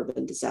who's ever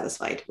been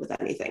dissatisfied with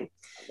anything.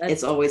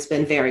 It's always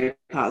been very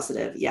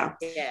positive. Yeah.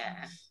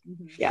 Yeah.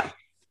 Mm-hmm. Yeah.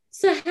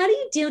 So how do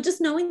you deal,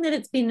 just knowing that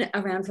it's been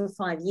around for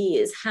 5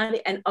 years,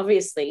 and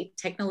obviously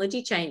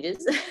technology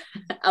changes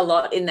a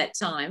lot in that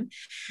time.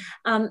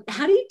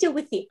 How do you deal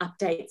with the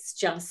updates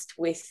just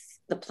with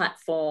the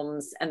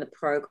platforms and the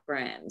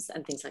programs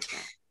and things like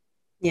that?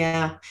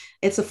 Yeah,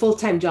 it's a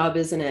full-time job,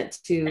 isn't it,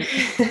 to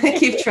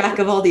keep track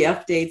of all the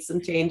updates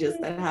and changes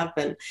that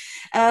happen.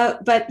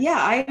 But yeah,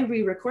 I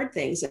re-record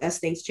things as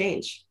things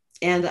change.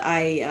 And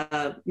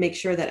I make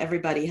sure that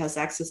everybody has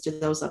access to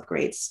those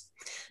upgrades.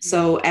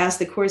 So as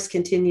the course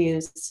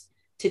continues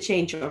to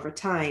change over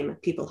time,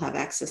 people have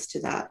access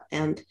to that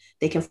and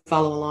they can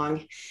follow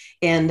along.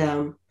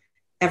 And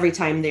every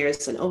time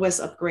there's an OS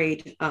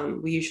upgrade,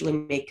 we usually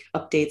make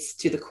updates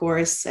to the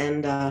course.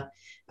 And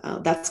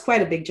that's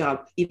quite a big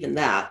job, even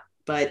that.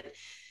 But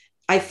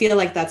I feel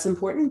like that's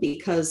important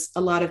because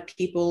a lot of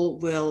people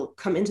will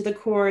come into the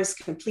course,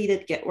 complete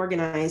it, get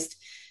organized,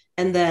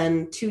 and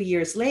then 2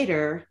 years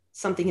later,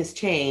 something has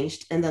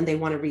changed, and then they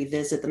want to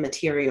revisit the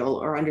material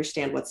or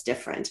understand what's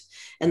different.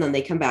 And then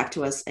they come back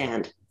to us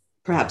and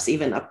perhaps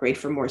even upgrade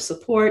for more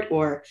support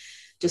or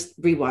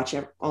just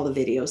rewatch all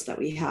the videos that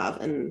we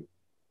have. And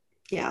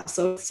yeah,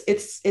 so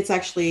it's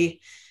actually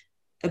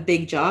a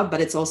big job,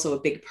 but it's also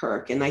a big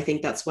perk. And I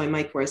think that's why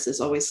my course is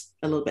always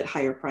a little bit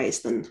higher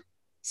priced than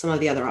some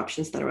of the other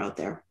options that are out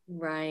there.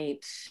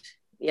 Right.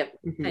 Yep.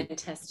 Mm-hmm.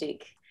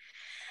 Fantastic.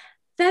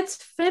 That's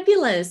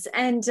fabulous.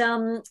 And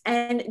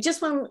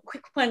just one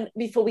quick one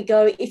before we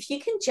go, if you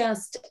can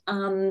just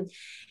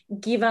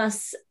give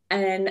us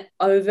an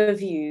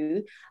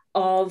overview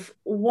of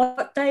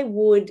what they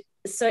would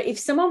so if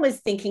someone was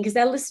thinking, because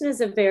our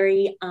listeners are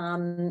very,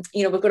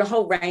 we've got a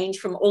whole range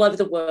from all over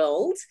the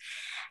world.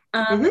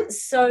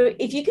 So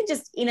if you could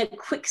just, in a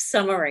quick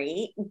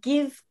summary,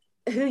 give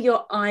who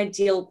your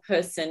ideal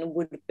person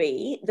would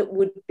be that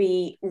would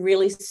be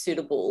really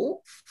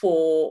suitable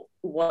for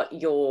what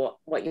you're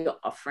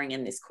offering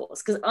in this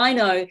course. Because I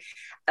know,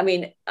 I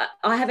mean,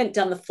 I haven't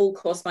done the full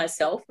course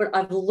myself, but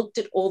I've looked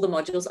at all the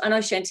modules. I know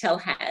Chantel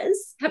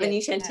has. Haven't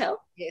you, Chantel?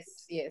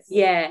 Yes.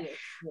 Yeah.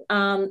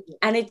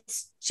 And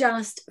it's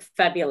just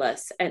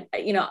fabulous. And,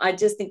 I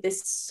just think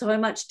there's so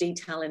much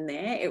detail in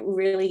there. It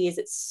really is.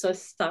 It's so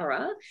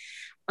thorough.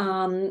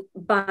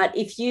 But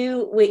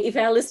if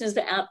our listeners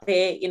are out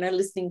there,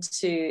 listening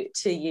to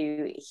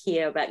you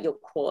hear about your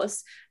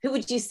course, who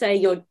would you say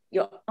your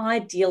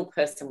ideal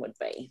person would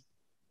be?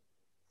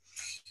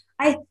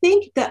 I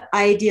think the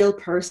ideal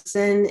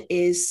person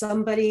is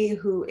somebody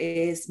who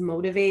is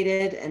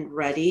motivated and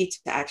ready to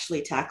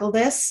actually tackle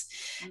this,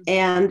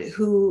 and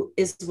who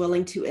is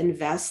willing to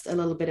invest a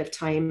little bit of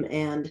time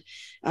and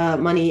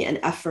money and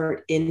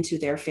effort into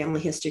their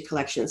family history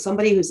collection.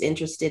 Somebody who's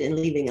interested in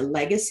leaving a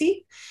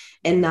legacy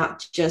and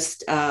not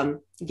just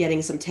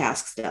getting some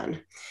tasks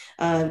done.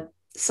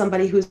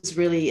 Somebody who's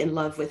really in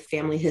love with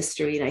family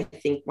history, and I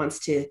think wants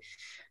to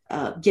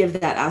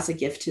give that as a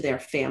gift to their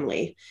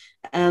family.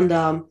 And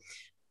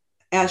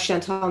as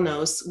Chantal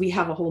knows, we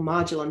have a whole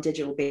module on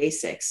digital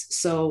basics.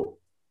 So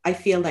I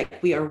feel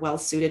like we are well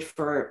suited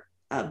for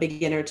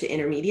beginner to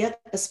intermediate,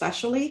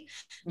 especially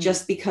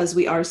just because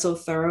we are so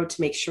thorough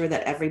to make sure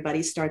that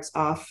everybody starts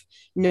off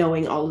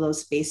knowing all of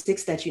those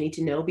basics that you need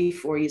to know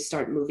before you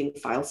start moving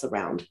files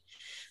around.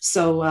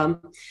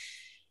 So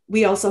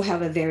we also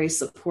have a very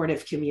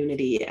supportive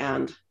community,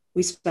 and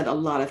we spend a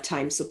lot of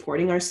time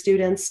supporting our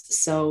students.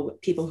 So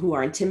people who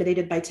are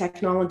intimidated by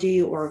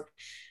technology or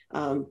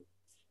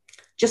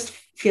just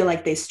feel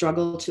like they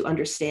struggle to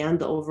understand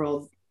the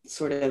overall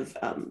sort of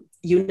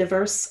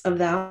universe of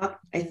that,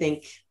 I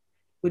think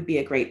would be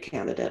a great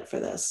candidate for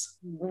this.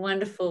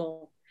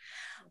 Wonderful.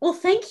 Well,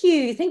 thank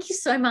you. Thank you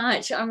so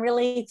much. I'm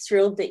really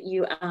thrilled that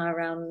you are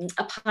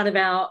a part of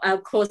our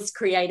course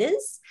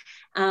creators.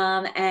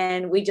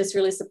 And we just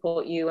really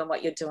support you and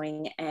what you're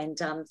doing. And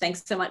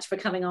thanks so much for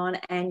coming on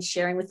and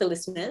sharing with the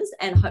listeners.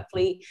 And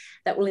hopefully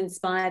that will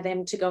inspire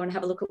them to go and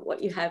have a look at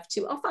what you have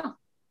to offer.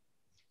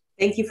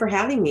 Thank you for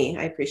having me.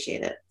 I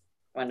appreciate it.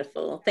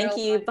 Wonderful. Thank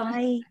you.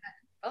 Bye.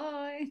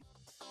 Bye.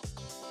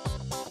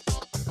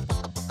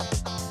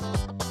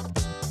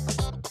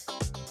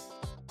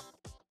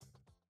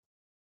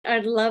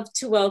 I'd love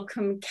to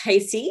welcome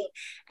Casey.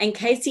 And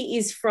Casey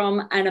is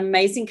from an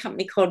amazing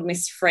company called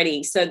Miss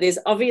Freddie. So there's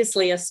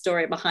obviously a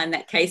story behind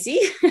that, Casey.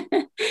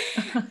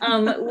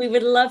 We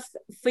would love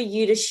for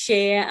you to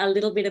share a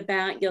little bit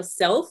about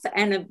yourself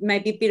and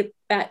maybe a bit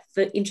about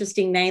the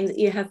interesting name that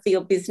you have for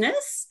your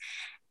business,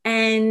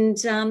 and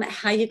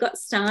how you got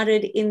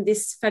started in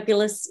this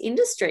fabulous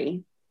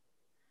industry.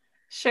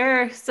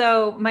 Sure.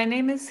 So my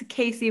name is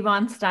Casey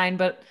Von Stein,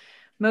 but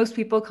most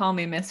people call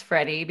me Miss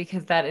Freddie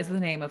because that is the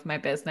name of my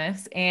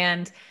business.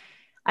 And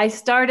I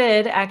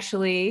started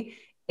actually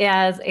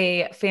as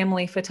a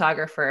family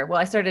photographer. Well,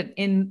 I started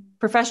in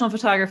professional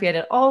photography. I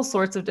did all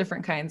sorts of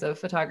different kinds of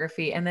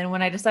photography. And then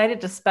when I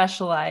decided to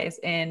specialize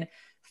in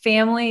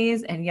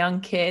families and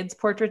young kids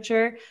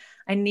portraiture,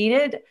 I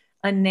needed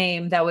a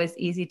name that was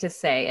easy to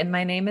say. And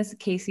my name is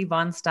Casey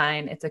Von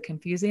Stein. It's a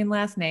confusing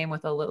last name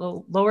with a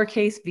little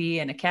lowercase v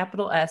and a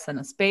capital S and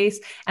a space.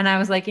 And I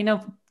was like,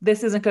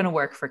 this isn't going to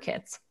work for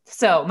kids.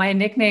 So my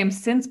nickname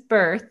since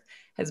birth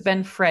has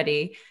been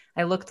Freddie.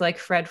 I looked like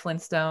Fred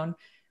Flintstone.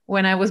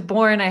 When I was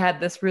born, I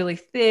had this really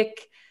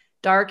thick,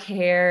 dark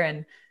hair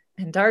and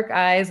dark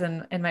eyes.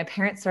 And my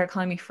parents started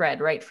calling me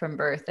Fred right from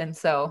birth. And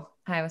so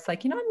I was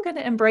like, I'm going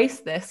to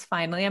embrace this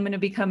finally. I'm going to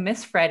become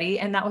Miss Freddie.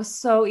 And that was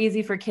so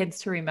easy for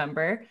kids to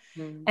remember.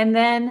 And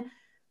then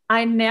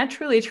I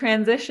naturally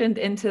transitioned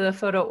into the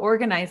photo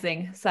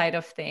organizing side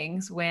of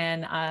things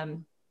when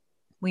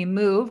we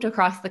moved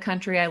across the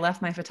country. I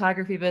left my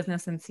photography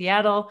business in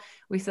Seattle.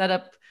 We set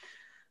up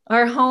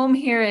our home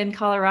here in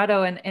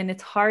Colorado, and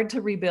it's hard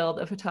to rebuild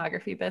a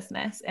photography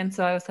business. And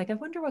so I was like, I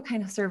wonder what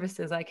kind of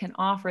services I can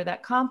offer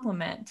that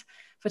complement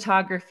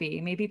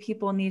photography. Maybe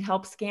people need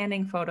help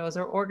scanning photos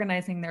or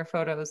organizing their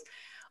photos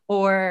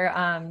or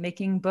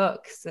making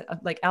books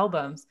like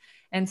albums.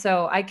 And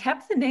so I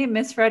kept the name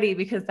Miss Freddie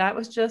because that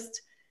was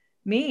just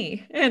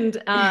me. And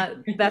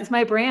that's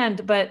my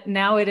brand. But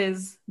now it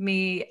is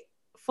me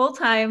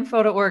full-time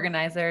photo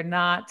organizer.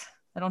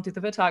 I don't do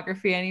the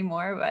photography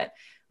anymore, but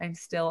I'm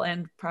still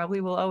and probably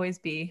will always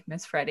be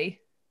Miss Freddie.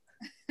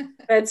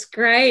 That's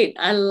great.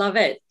 I love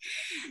it.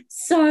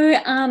 So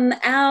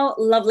our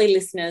lovely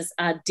listeners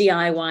are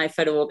DIY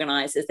photo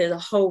organizers. There's a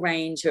whole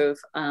range of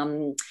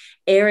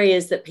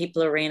areas that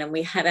people are in, and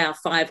we have our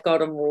 5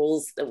 golden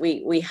rules that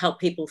we help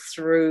people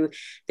through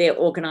their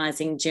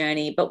organizing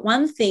journey. But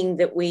one thing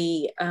that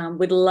we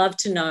would love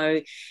to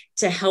know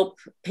to help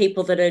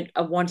people that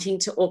are wanting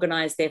to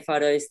organize their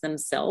photos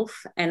themselves,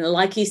 and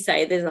like you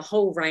say, there's a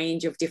whole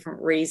range of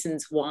different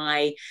reasons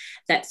why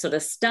that sort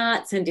of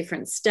starts and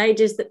different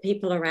stages that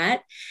people are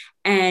at.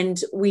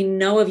 And we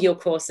know of your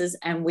courses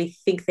and we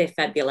think they're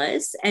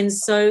fabulous. And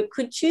so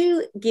could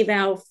you give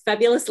our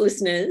fabulous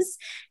listeners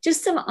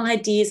just some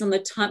ideas on the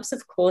types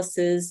of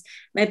courses,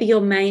 maybe your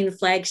main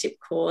flagship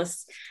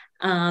course,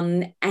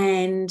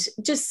 and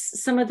just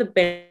some of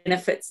the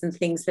benefits and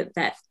things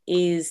that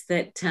is,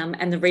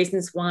 and the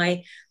reasons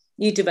why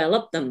you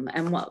developed them,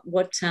 and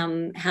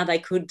how they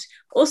could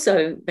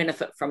also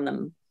benefit from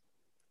them.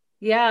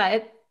 Yeah,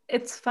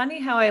 it's funny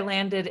how I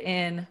landed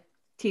in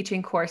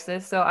teaching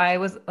courses. So I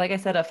was, like I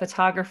said, a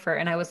photographer,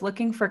 and I was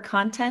looking for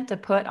content to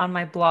put on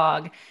my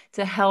blog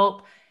to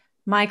help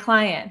my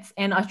clients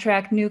and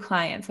attract new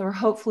clients, or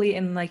hopefully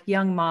in like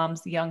young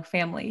moms, young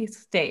families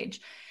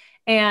stage.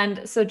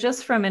 And so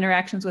just from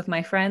interactions with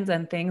my friends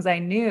and things, I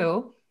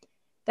knew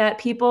that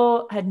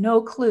people had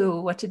no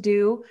clue what to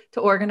do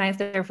to organize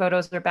their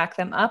photos or back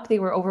them up. They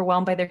were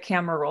overwhelmed by their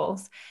camera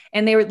rolls,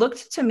 and they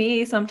looked to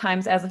me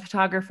sometimes as a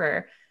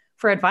photographer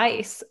for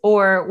advice,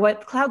 or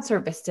what cloud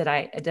service did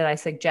I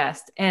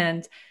suggest?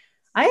 And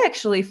I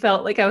actually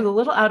felt like I was a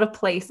little out of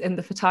place in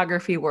the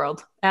photography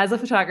world as a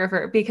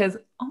photographer, because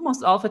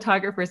almost all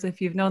photographers,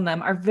 if you've known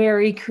them, are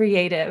very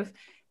creative,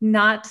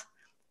 not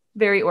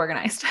very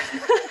organized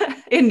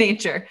in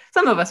nature.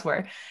 Some of us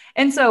were.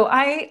 And so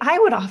I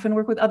would often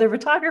work with other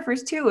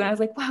photographers too. And I was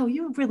like, wow,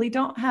 you really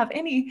don't have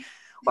any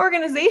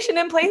organization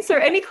in place or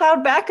any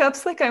cloud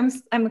backups. Like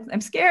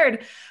I'm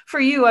scared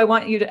for you.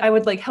 I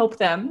would like help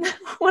them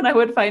when I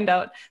would find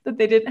out that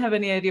they didn't have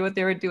any idea what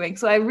they were doing.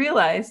 So I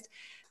realized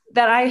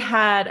that I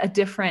had a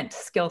different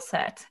skill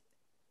set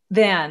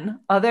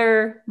than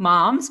other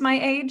moms my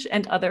age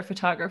and other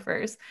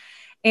photographers.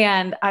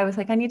 And I was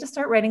like, I need to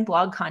start writing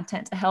blog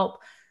content to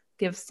help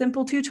give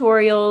simple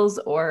tutorials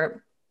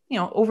or,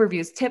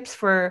 overviews, tips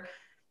for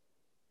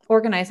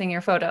organizing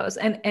your photos.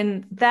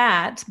 And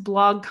that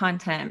blog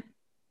content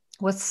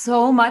was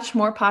so much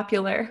more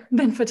popular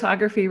than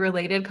photography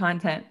related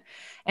content.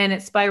 And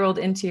it spiraled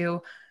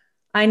into,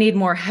 I need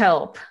more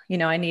help.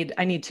 I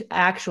need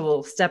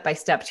actual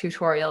step-by-step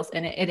tutorials.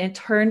 And it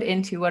turned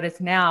into what is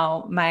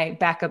now my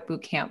Backup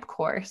Bootcamp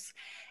course.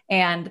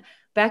 And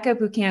Backup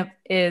Bootcamp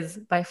is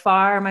by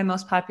far my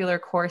most popular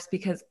course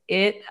because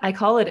I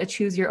call it a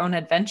choose your own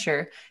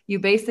adventure. You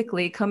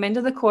basically come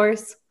into the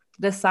course,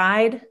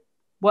 decide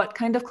what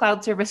kind of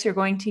cloud service you're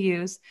going to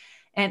use,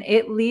 and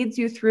it leads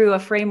you through a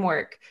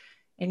framework.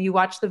 And you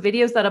watch the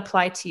videos that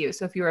apply to you.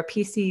 So if you're a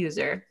PC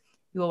user,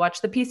 you will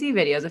watch the PC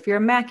videos. If you're a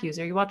Mac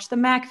user, you watch the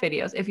Mac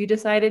videos. If you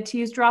decided to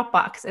use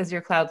Dropbox as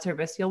your cloud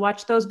service, you'll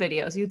watch those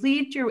videos.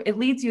 It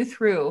leads you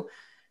through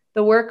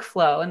the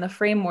workflow and the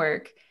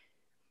framework,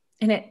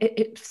 and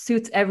it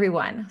suits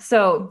everyone.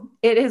 So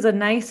it is a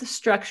nice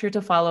structure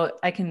to follow.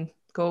 I can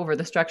go over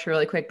the structure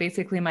really quick.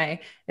 Basically,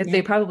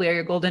 they probably are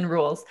your golden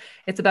rules.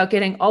 It's about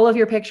getting all of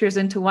your pictures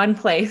into one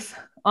place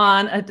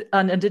on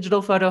a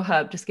digital photo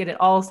hub. Just get it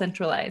all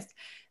centralized.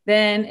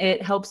 Then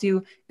it helps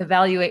you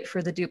evaluate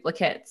for the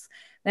duplicates.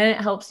 Then it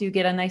helps you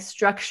get a nice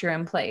structure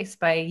in place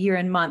by year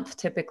and month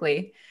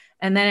typically.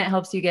 And then it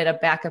helps you get a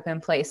backup in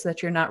place so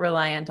that you're not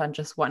reliant on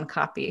just one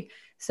copy.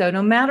 So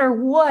no matter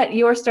what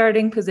your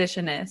starting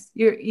position is,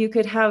 you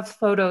could have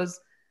photos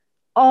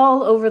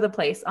all over the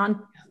place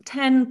on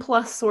 10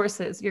 plus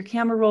sources. Your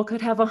camera roll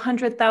could have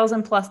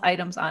 100,000 plus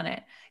items on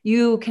it.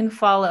 You can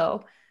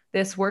follow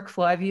this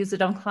workflow. I've used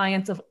it on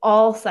clients of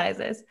all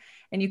sizes,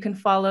 and you can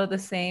follow the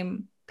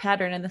same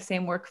pattern and the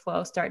same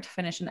workflow start to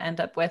finish and end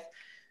up with,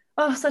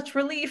 such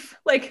relief,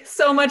 like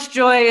so much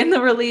joy in the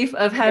relief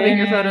of having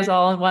your photos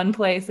all in one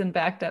place and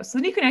backed up. So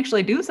then you can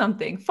actually do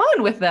something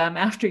fun with them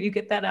after you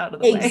get that out of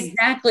the way.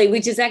 Exactly,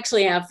 which is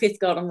actually our 5th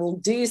golden rule: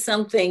 do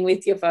something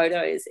with your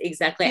photos.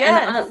 Exactly.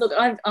 Yes. And look,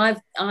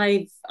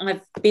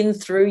 I've been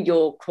through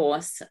your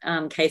course,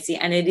 Casey,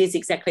 and it is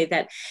exactly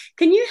that.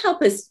 Can you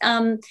help us,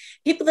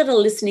 people that are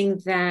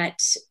listening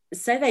that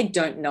say they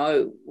don't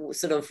know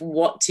sort of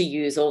what to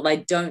use, or they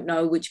don't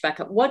know which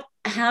backup,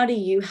 how do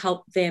you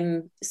help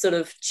them sort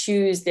of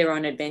choose their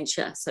own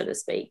adventure, so to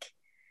speak?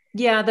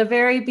 Yeah, the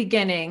very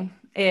beginning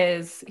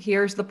is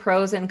here's the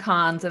pros and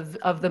cons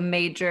of the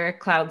major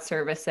cloud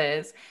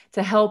services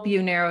to help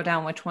you narrow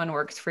down which one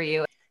works for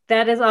you.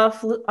 That is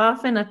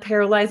often a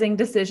paralyzing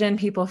decision.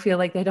 People feel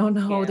like they don't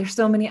know. Yeah. There's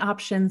so many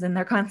options, and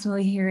they're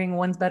constantly hearing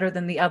one's better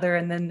than the other.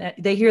 And then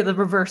they hear the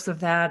reverse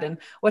of that. And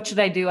what should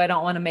I do? I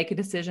don't want to make a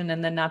decision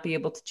and then not be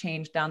able to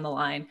change down the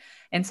line.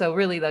 And so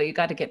really though, you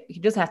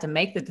just have to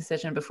make the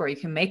decision before you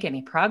can make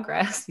any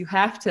progress. You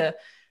have to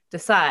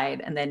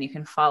decide, and then you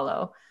can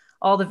follow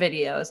all the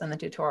videos and the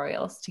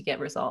tutorials to get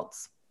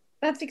results.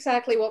 That's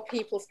exactly what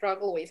people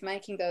struggle with,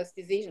 making those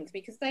decisions,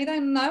 because they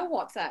don't know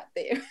what's out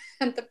there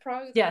and the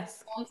pros and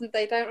cons, and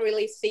they don't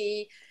really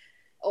see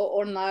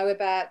or know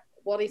about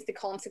what is the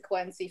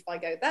consequence if I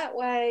go that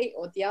way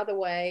or the other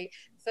way?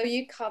 So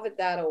you covered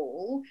that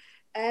all.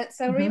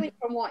 So really,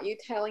 from what you're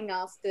telling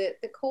us, the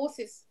course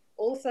is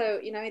also,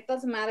 you know, it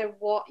doesn't matter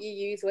what you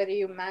use, whether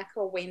you're Mac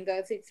or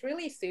Windows, it's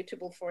really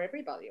suitable for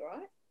everybody,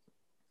 right?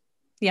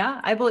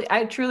 Yeah,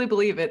 I truly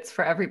believe it's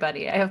for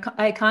everybody.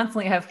 I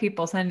constantly have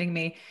people sending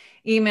me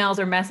emails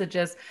or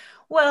messages.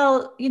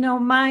 Well, you know,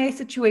 my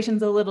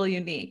situation's a little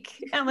unique.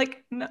 And I'm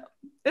like, no,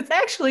 it's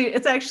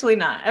actually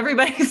not.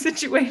 Everybody's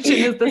situation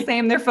is the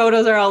same. Their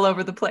photos are all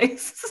over the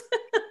place.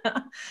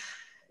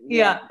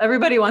 Yeah,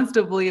 everybody wants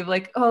to believe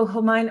like, oh,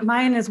 well,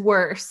 mine is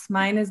worse.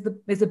 Mine is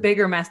a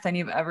bigger mess than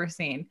you've ever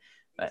seen.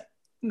 But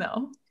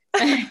no.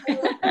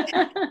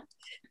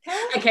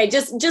 Okay,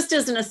 just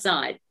as an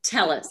aside,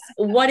 tell us,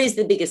 what is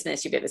the biggest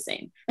mess you've ever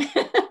seen?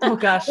 Oh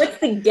gosh. What's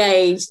the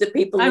gauge that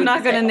people I'm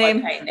not going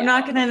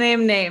to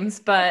name names,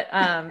 but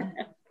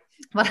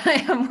but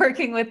I am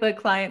working with a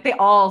client. They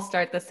all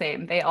start the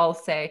same. They all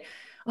say,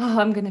 "Oh,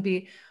 I'm going to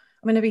be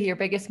your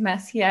biggest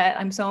mess yet.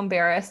 I'm so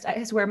embarrassed.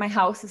 I swear my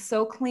house is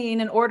so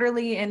clean and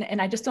orderly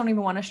and I just don't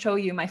even want to show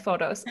you my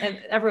photos." And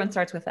everyone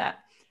starts with that.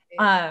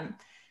 Yeah.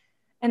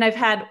 And I've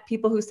had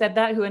people who said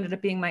that who ended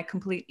up being my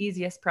complete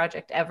easiest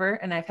project ever.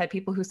 And I've had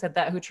people who said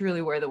that who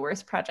truly were the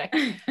worst project.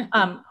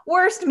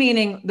 Worst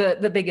meaning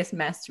the biggest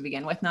mess to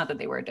begin with, not that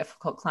they were a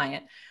difficult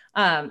client.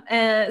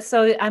 And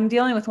so I'm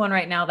dealing with one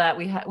right now that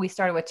we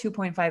started with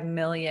 2.5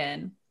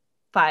 million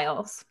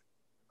files.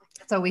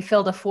 So we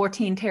filled a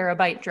 14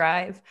 terabyte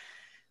drive,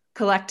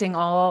 collecting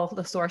all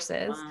the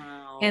sources.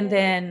 Wow. And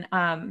then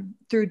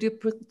through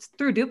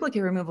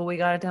duplicate removal, we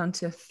got it down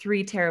to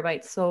 3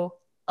 terabytes. So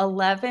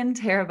 11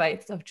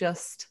 terabytes of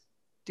just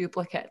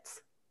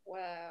duplicates.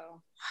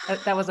 Wow.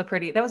 That was a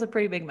pretty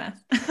big mess.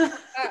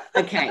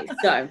 Okay.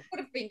 So,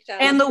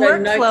 and the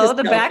workflow,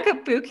 the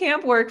backup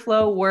bootcamp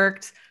workflow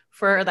worked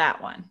for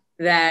that one.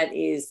 That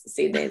is,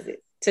 see, there's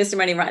it.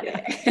 Testimony right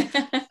there.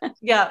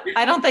 Yeah.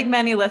 I don't think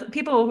many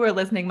people who are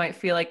listening might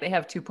feel like they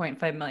have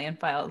 2.5 million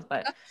files,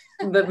 but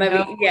maybe,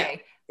 no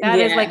way. That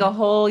is like a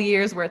whole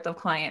year's worth of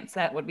clients.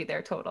 That would be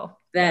their total.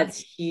 That's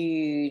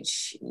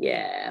huge.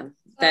 Yeah.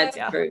 That's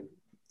true.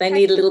 They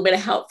need a little bit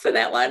of help for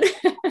that one.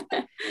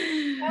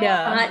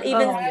 Yeah. But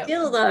even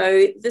still,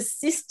 though, the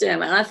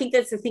system, and I think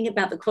that's the thing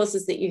about the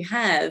courses that you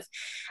have,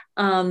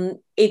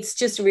 it's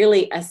just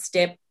really a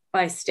step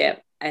by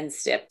step and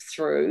step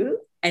through.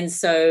 And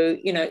so,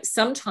 you know,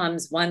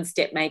 sometimes one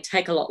step may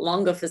take a lot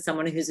longer for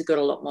someone who's got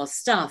a lot more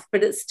stuff,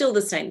 but it's still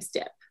the same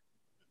step.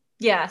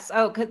 Yes.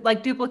 Oh,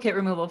 like duplicate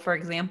removal, for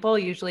example,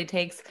 usually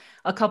takes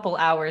a couple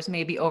hours,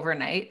 maybe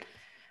overnight.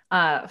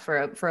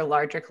 For a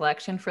larger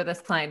collection. For this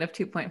client of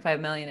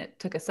 2.5 million, it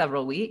took us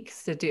several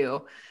weeks to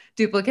do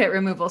duplicate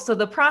removal. So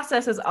the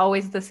process is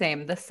always the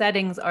same. The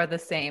settings are the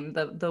same.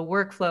 The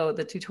workflow,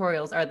 the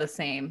tutorials are the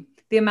same.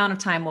 The amount of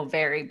time will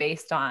vary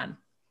based on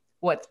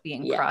what's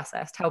being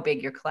processed, how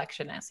big your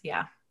collection is.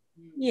 Yeah.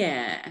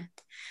 Yeah.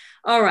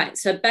 All right.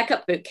 So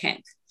backup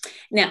bootcamp.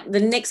 Now,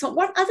 the next one,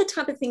 what other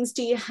type of things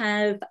do you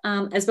have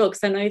as well?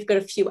 Because I know you've got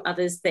a few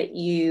others that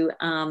you,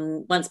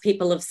 once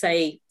people have,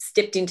 say,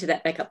 stepped into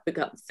that backup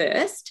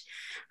first,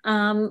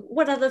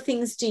 what other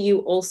things do you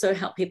also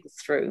help people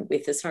through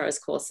with as far as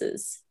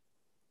courses?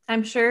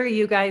 I'm sure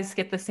you guys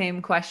get the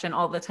same question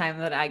all the time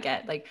that I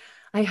get. Like,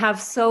 I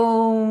have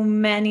so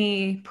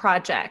many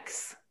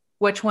projects.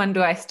 Which one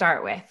do I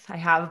start with? I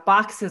have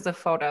boxes of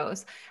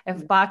photos. I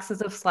have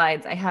boxes of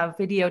slides. I have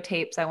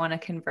videotapes I want to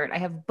convert. I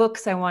have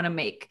books I want to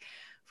make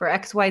for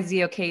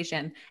XYZ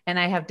occasion. And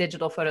I have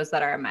digital photos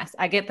that are a mess.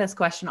 I get this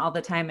question all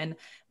the time. And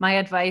my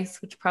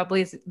advice, which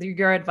probably is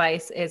your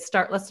advice, is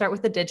let's start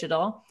with the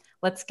digital.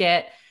 Let's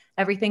get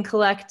everything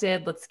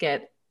collected. Let's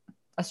get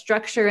a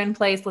structure in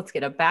place. Let's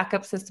get a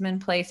backup system in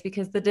place,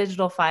 because the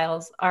digital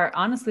files are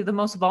honestly the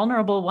most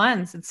vulnerable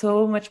ones. It's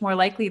so much more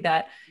likely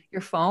that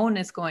your phone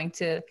is going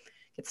to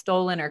get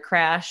stolen or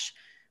crash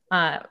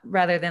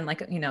rather than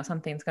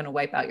something's going to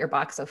wipe out your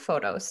box of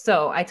photos.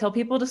 So I tell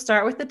people to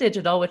start with the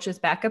digital, which is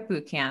Backup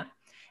Bootcamp.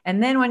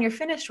 And then when you're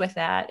finished with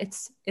that,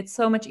 it's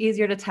so much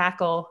easier to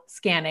tackle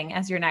scanning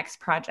as your next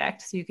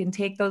project. So you can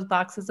take those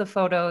boxes of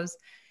photos,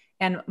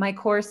 and my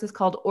course is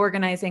called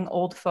Organizing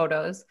Old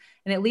Photos.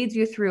 And it leads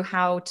you through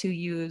how to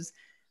use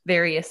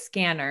various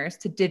scanners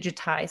to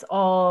digitize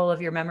all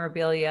of your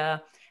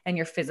memorabilia and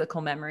your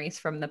physical memories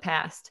from the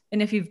past.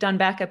 And if you've done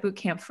Backup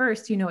Bootcamp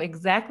first, you know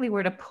exactly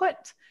where to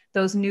put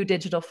those new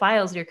digital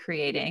files you're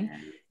creating,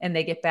 and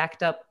they get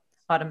backed up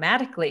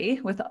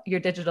automatically with your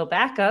digital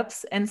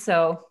backups. And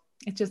so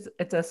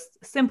it's a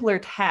simpler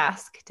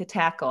task to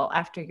tackle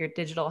after your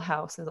digital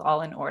house is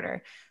all in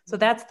order. So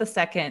that's the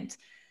second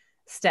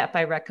step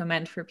I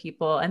recommend for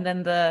people. And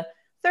then the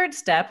third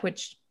step,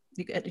 which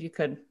you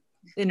could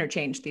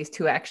interchange these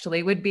two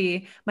actually, would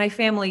be my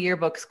family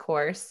yearbooks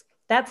course.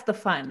 That's the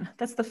fun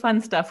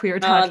stuff we were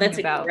talking about. That's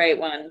a great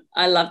one.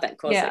 I love that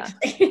course. Yeah.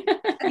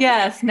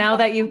 Yes. Now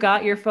that you've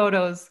got your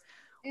photos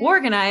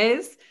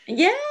organized,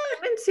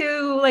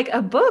 into like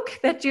a book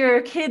that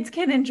your kids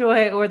can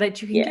enjoy, or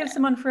that you can give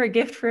someone for a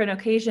gift for an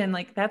occasion.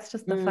 Like, that's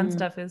just the fun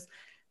stuff, is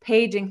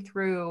paging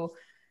through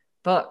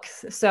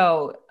books.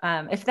 So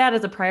if that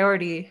is a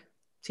priority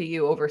to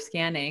you over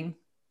scanning,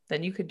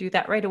 then you could do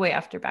that right away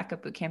after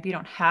Backup Bootcamp. You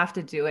don't have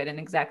to do it in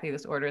exactly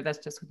this order. That's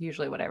just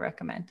usually what I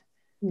recommend.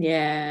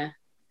 Yeah.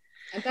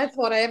 And that's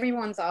what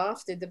everyone's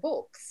after, the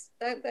books.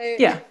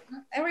 Yeah.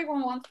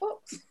 Everyone wants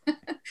books.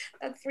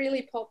 That's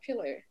really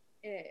popular.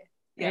 Yeah.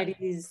 It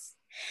is.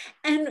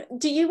 And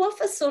do you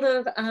offer sort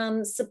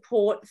of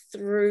support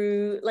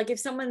through, like if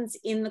someone's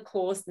in the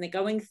course and they're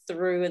going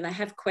through and they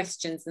have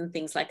questions and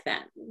things like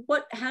that,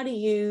 how do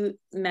you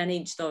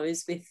manage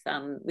those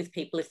with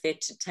people if they're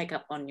to take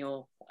up on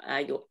your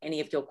any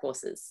of your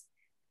courses?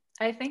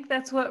 I think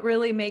that's what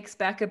really makes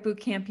Backup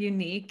Bootcamp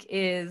unique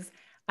is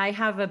I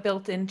have a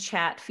built-in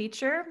chat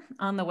feature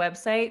on the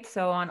website.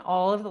 So on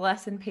all of the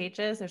lesson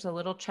pages, there's a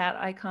little chat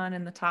icon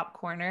in the top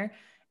corner,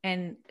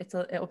 and it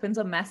opens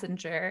a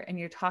messenger and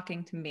you're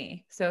talking to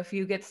me. So if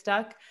you get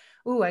stuck,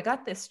 I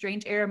got this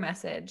strange error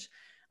message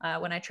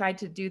when I tried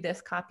to do this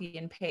copy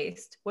and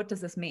paste. What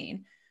does this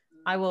mean?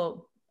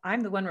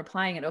 I'm the one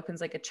replying. It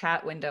opens like a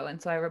chat window.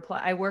 And so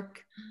I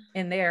work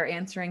in there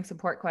answering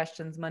support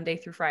questions Monday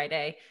through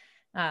Friday.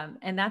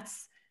 And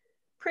that's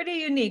pretty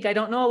unique. I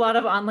don't know a lot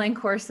of online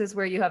courses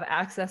where you have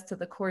access to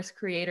the course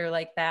creator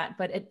like that,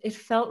 but it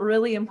felt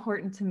really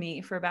important to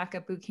me for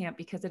Backup Bootcamp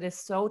because it is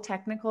so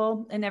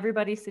technical and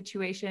everybody's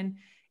situation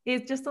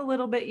is just a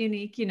little bit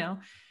unique,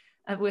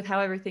 with how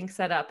everything's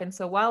set up. And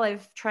so while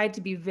I've tried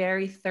to be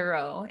very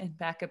thorough in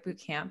Backup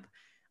Bootcamp,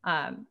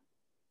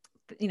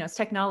 it's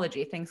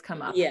technology, things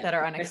come up that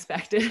are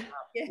unexpected.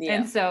 Yeah.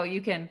 And so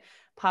you can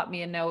pop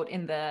me a note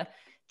in the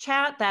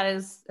chat. That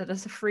is a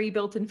free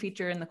built-in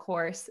feature in the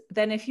course.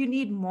 Then if you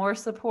need more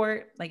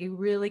support, like you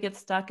really get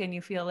stuck and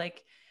you feel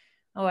like,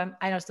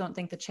 I just don't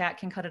think the chat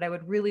can cut it, I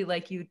would really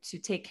like you to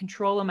take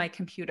control of my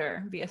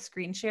computer via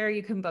screen share.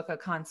 You can book a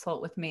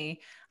consult with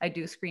me. I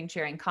do screen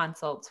sharing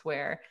consults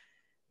where,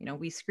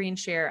 we screen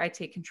share, I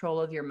take control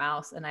of your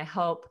mouse and I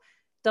help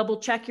double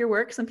check your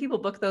work. Some people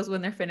book those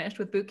when they're finished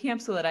with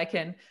bootcamp so that I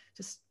can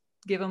just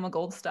give them a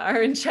gold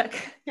star and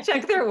check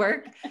their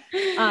work.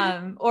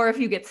 Or if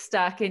you get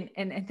stuck and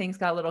things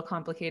got a little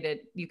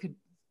complicated, you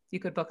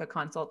could book a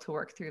consult to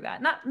work through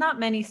that. Not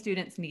many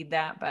students need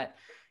that, but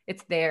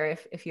it's there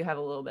if you have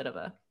a little bit of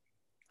a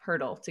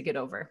hurdle to get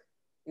over.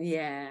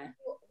 Yeah.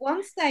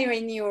 Once they're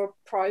in your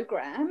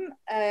program,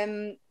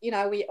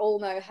 we all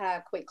know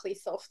how quickly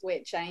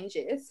software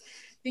changes.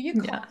 Do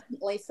you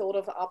constantly sort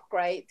of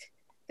upgrade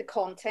the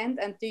content,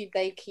 and do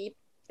they keep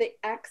the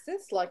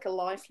access, like a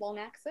lifelong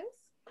access?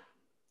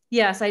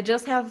 Yes, I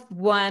just have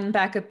one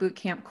Backup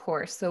Bootcamp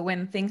course. So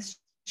when things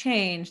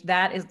change,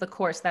 that is the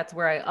course. That's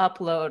where I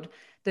upload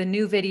the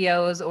new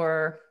videos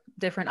or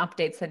different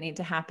updates that need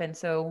to happen.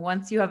 So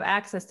once you have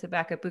access to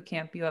Backup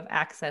Bootcamp, you have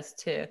access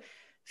to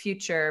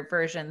future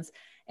versions.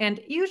 And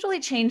usually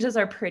changes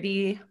are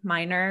pretty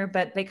minor,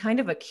 but they kind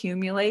of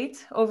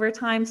accumulate over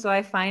time. So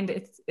I find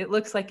it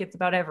looks like it's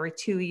about every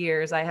 2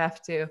 years I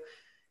have to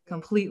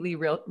completely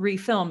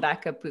refilm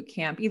Backup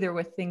Bootcamp, either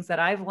with things that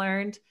I've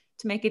learned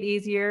to make it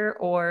easier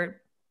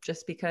or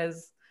just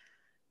because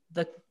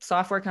the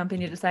software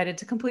company decided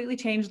to completely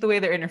change the way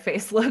their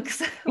interface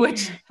looks,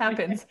 which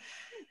happens.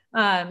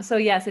 So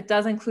yes, it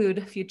does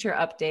include future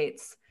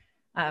updates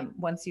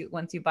once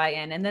you buy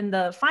in. And then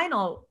the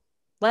final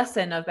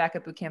lesson of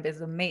Backup Bootcamp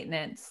is a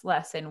maintenance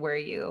lesson where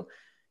you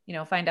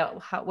find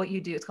out what you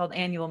do. It's called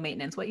annual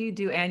maintenance, what you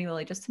do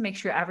annually just to make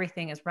sure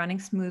everything is running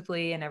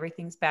smoothly and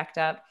everything's backed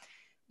up.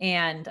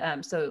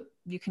 And so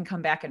you can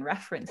come back and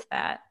reference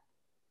that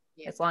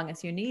as long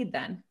as you need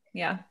then.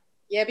 Yeah.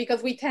 Yeah,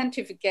 because we tend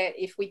to forget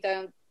if we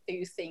don't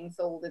do things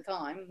all the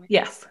time.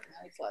 Yes.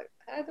 It's like,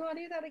 how do I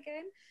do that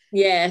again?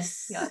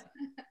 Yes. Yeah.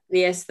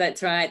 Yes,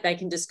 that's right. They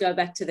can just go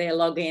back to their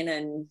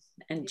login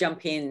and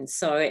jump in.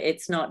 So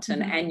it's not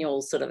an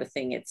annual sort of a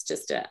thing. It's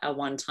just a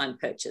one-time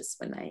purchase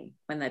when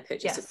they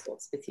purchase a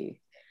course with you.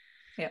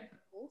 Yeah.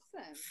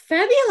 Awesome.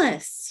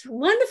 Fabulous.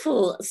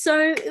 Wonderful.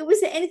 So was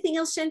there anything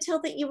else,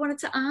 Chantel, that you wanted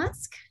to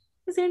ask?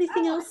 Was there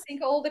anything else? I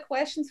think all the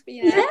questions we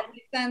had,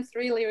 it sounds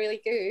really,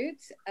 really good.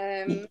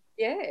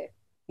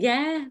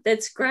 Yeah,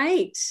 that's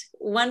great.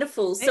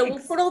 Wonderful. Thanks. So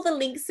we'll put all the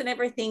links and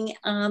everything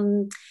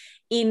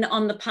in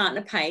on the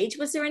partner page.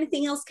 Was there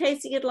anything else,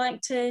 Casey, you'd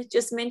like to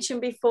just mention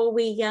before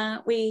we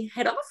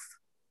head off?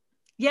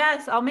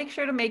 Yes, I'll make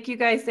sure to make you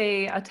guys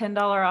a $10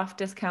 off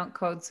discount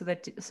code so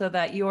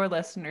that your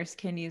listeners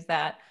can use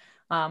that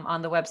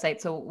on the website.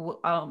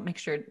 So I'll make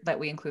sure that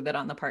we include that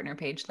on the partner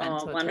page then. Oh,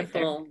 so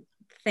wonderful. Right there.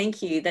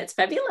 Thank you. That's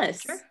fabulous.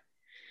 Sure.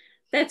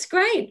 That's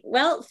great.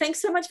 Well, thanks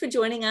so much for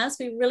joining us.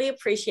 We really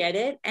appreciate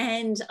it.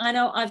 And I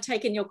know I've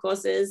taken your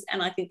courses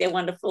and I think they're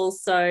wonderful.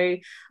 So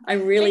I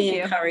really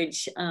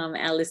encourage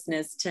our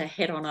listeners to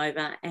head on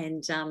over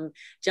and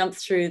jump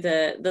through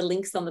the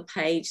links on the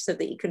page so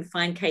that you can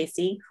find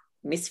Casey,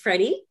 Miss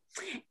Freddie,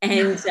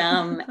 and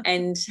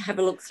and have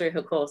a look through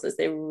her courses.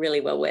 They're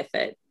really well worth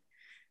it.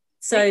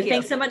 So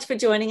thanks so much for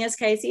joining us,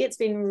 Casey. It's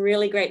been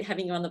really great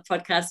having you on the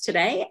podcast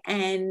today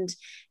and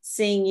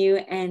seeing you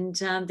and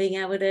being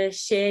able to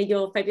share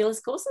your fabulous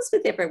courses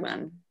with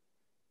everyone.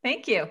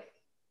 Thank you.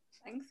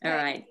 Thanks. All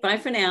right. Bye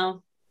for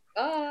now.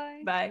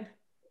 Bye. Bye.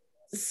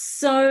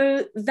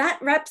 So that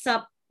wraps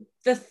up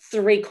the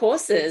 3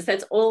 courses.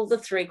 That's all the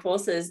 3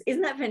 courses.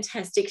 Isn't that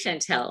fantastic,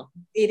 Chantel?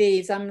 It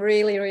is. I'm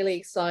really, really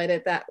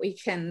excited that we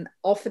can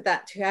offer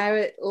that to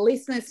our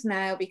listeners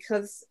now,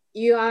 because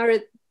you are a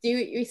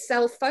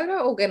do-it-yourself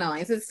photo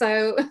organizer.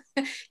 So,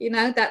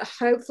 that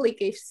hopefully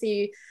gives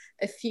you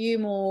a few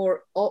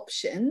more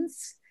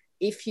options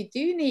if you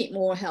do need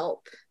more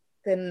help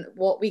than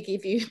what we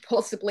give you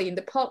possibly in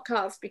the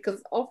podcast,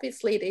 because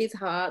obviously it is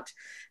hard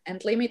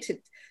and limited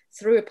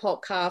through a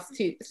podcast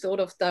to sort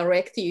of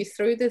direct you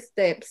through the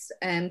steps,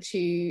 and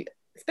to,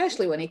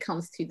 especially when it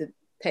comes to the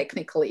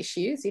technical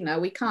issues,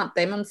 we can't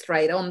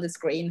demonstrate on the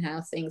screen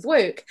how things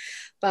work.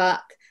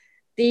 But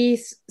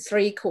these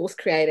 3 course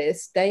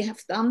creators, they have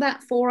done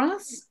that for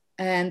us,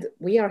 and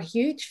we are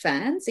huge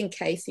fans, in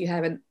case you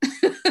haven't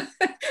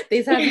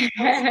this hasn't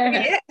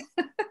yet.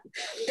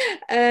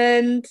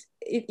 And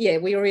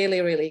we're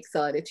really, really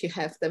excited to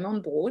have them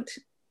on board,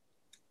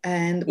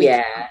 and we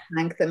can't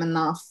thank them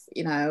enough.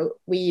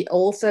 We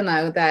also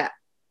know that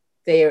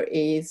there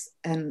is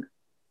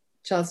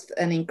just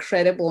an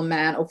incredible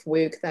amount of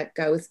work that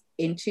goes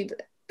into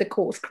the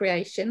course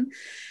creation,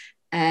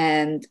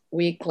 and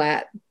we're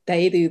glad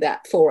they do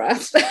that for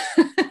us.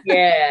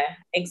 Yeah,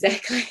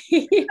 exactly.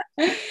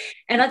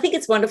 And I think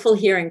it's wonderful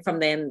hearing from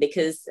them,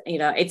 because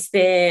it's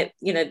their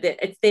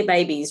it's their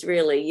babies,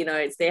 really.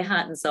 It's their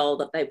heart and soul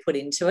that they put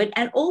into it,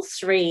 and all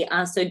 3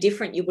 are so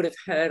different. You would have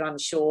heard, I'm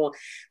sure,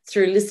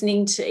 through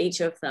listening to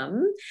each of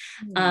them.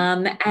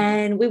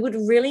 And we would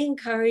really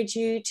encourage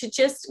you to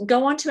just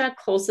go onto our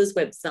courses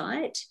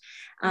website,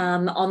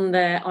 on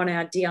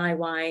our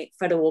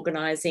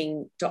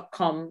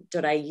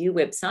DIYphotoorganising.com.au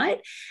website,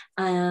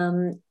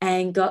 and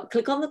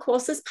click on the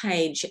courses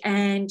page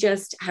and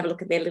just have a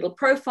look at their little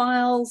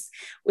profiles.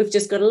 We've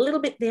just got a little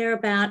bit there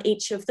about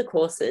each of the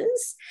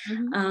courses.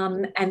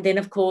 And then,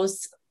 of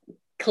course,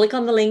 click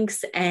on the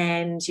links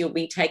and you'll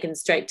be taken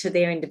straight to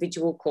their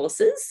individual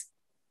courses.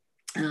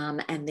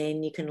 And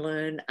then you can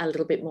learn a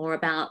little bit more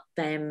about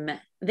them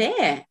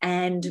there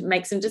and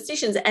make some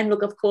decisions. And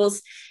look, of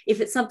course, if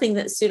it's something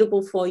that's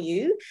suitable for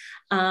you,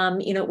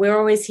 we're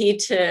always here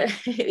to,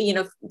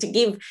 to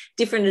give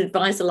different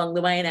advice along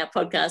the way in our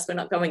podcast. We're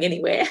not going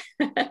anywhere.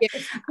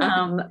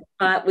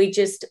 But we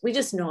just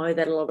know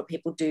that a lot of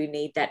people do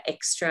need that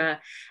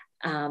extra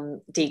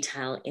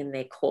detail in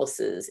their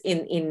courses,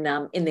 in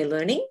their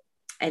learning.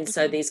 And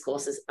so these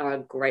courses are a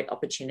great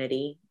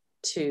opportunity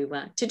to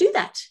do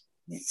that.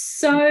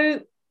 So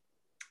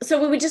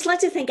we would just like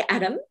to thank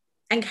Adam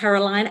and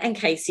Caroline and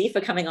Casey for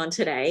coming on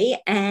today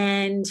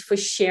and for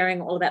sharing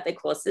all about their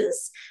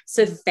courses.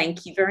 So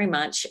thank you very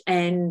much.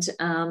 And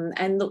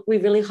look, we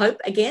really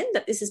hope again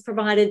that this has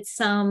provided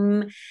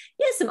some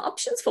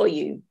options for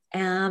you.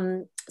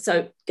 So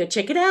go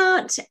check it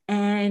out.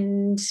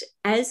 And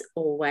as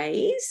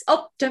always,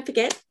 don't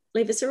forget,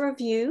 leave us a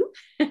review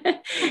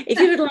if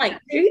you would like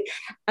to.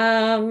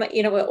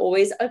 We're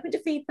always open to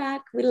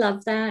feedback. We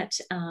love that.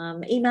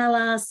 Email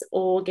us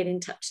or get in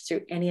touch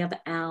through any of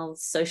our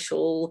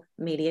social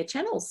media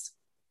channels.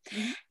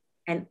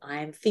 And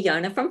I'm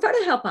Fiona from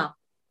Photo Helper.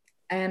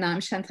 And I'm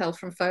Chantel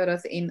from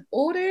Photos in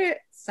Order.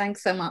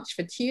 Thanks so much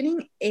for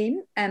tuning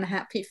in, and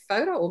happy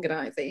photo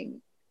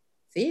organising.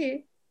 See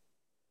you.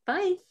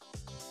 Bye.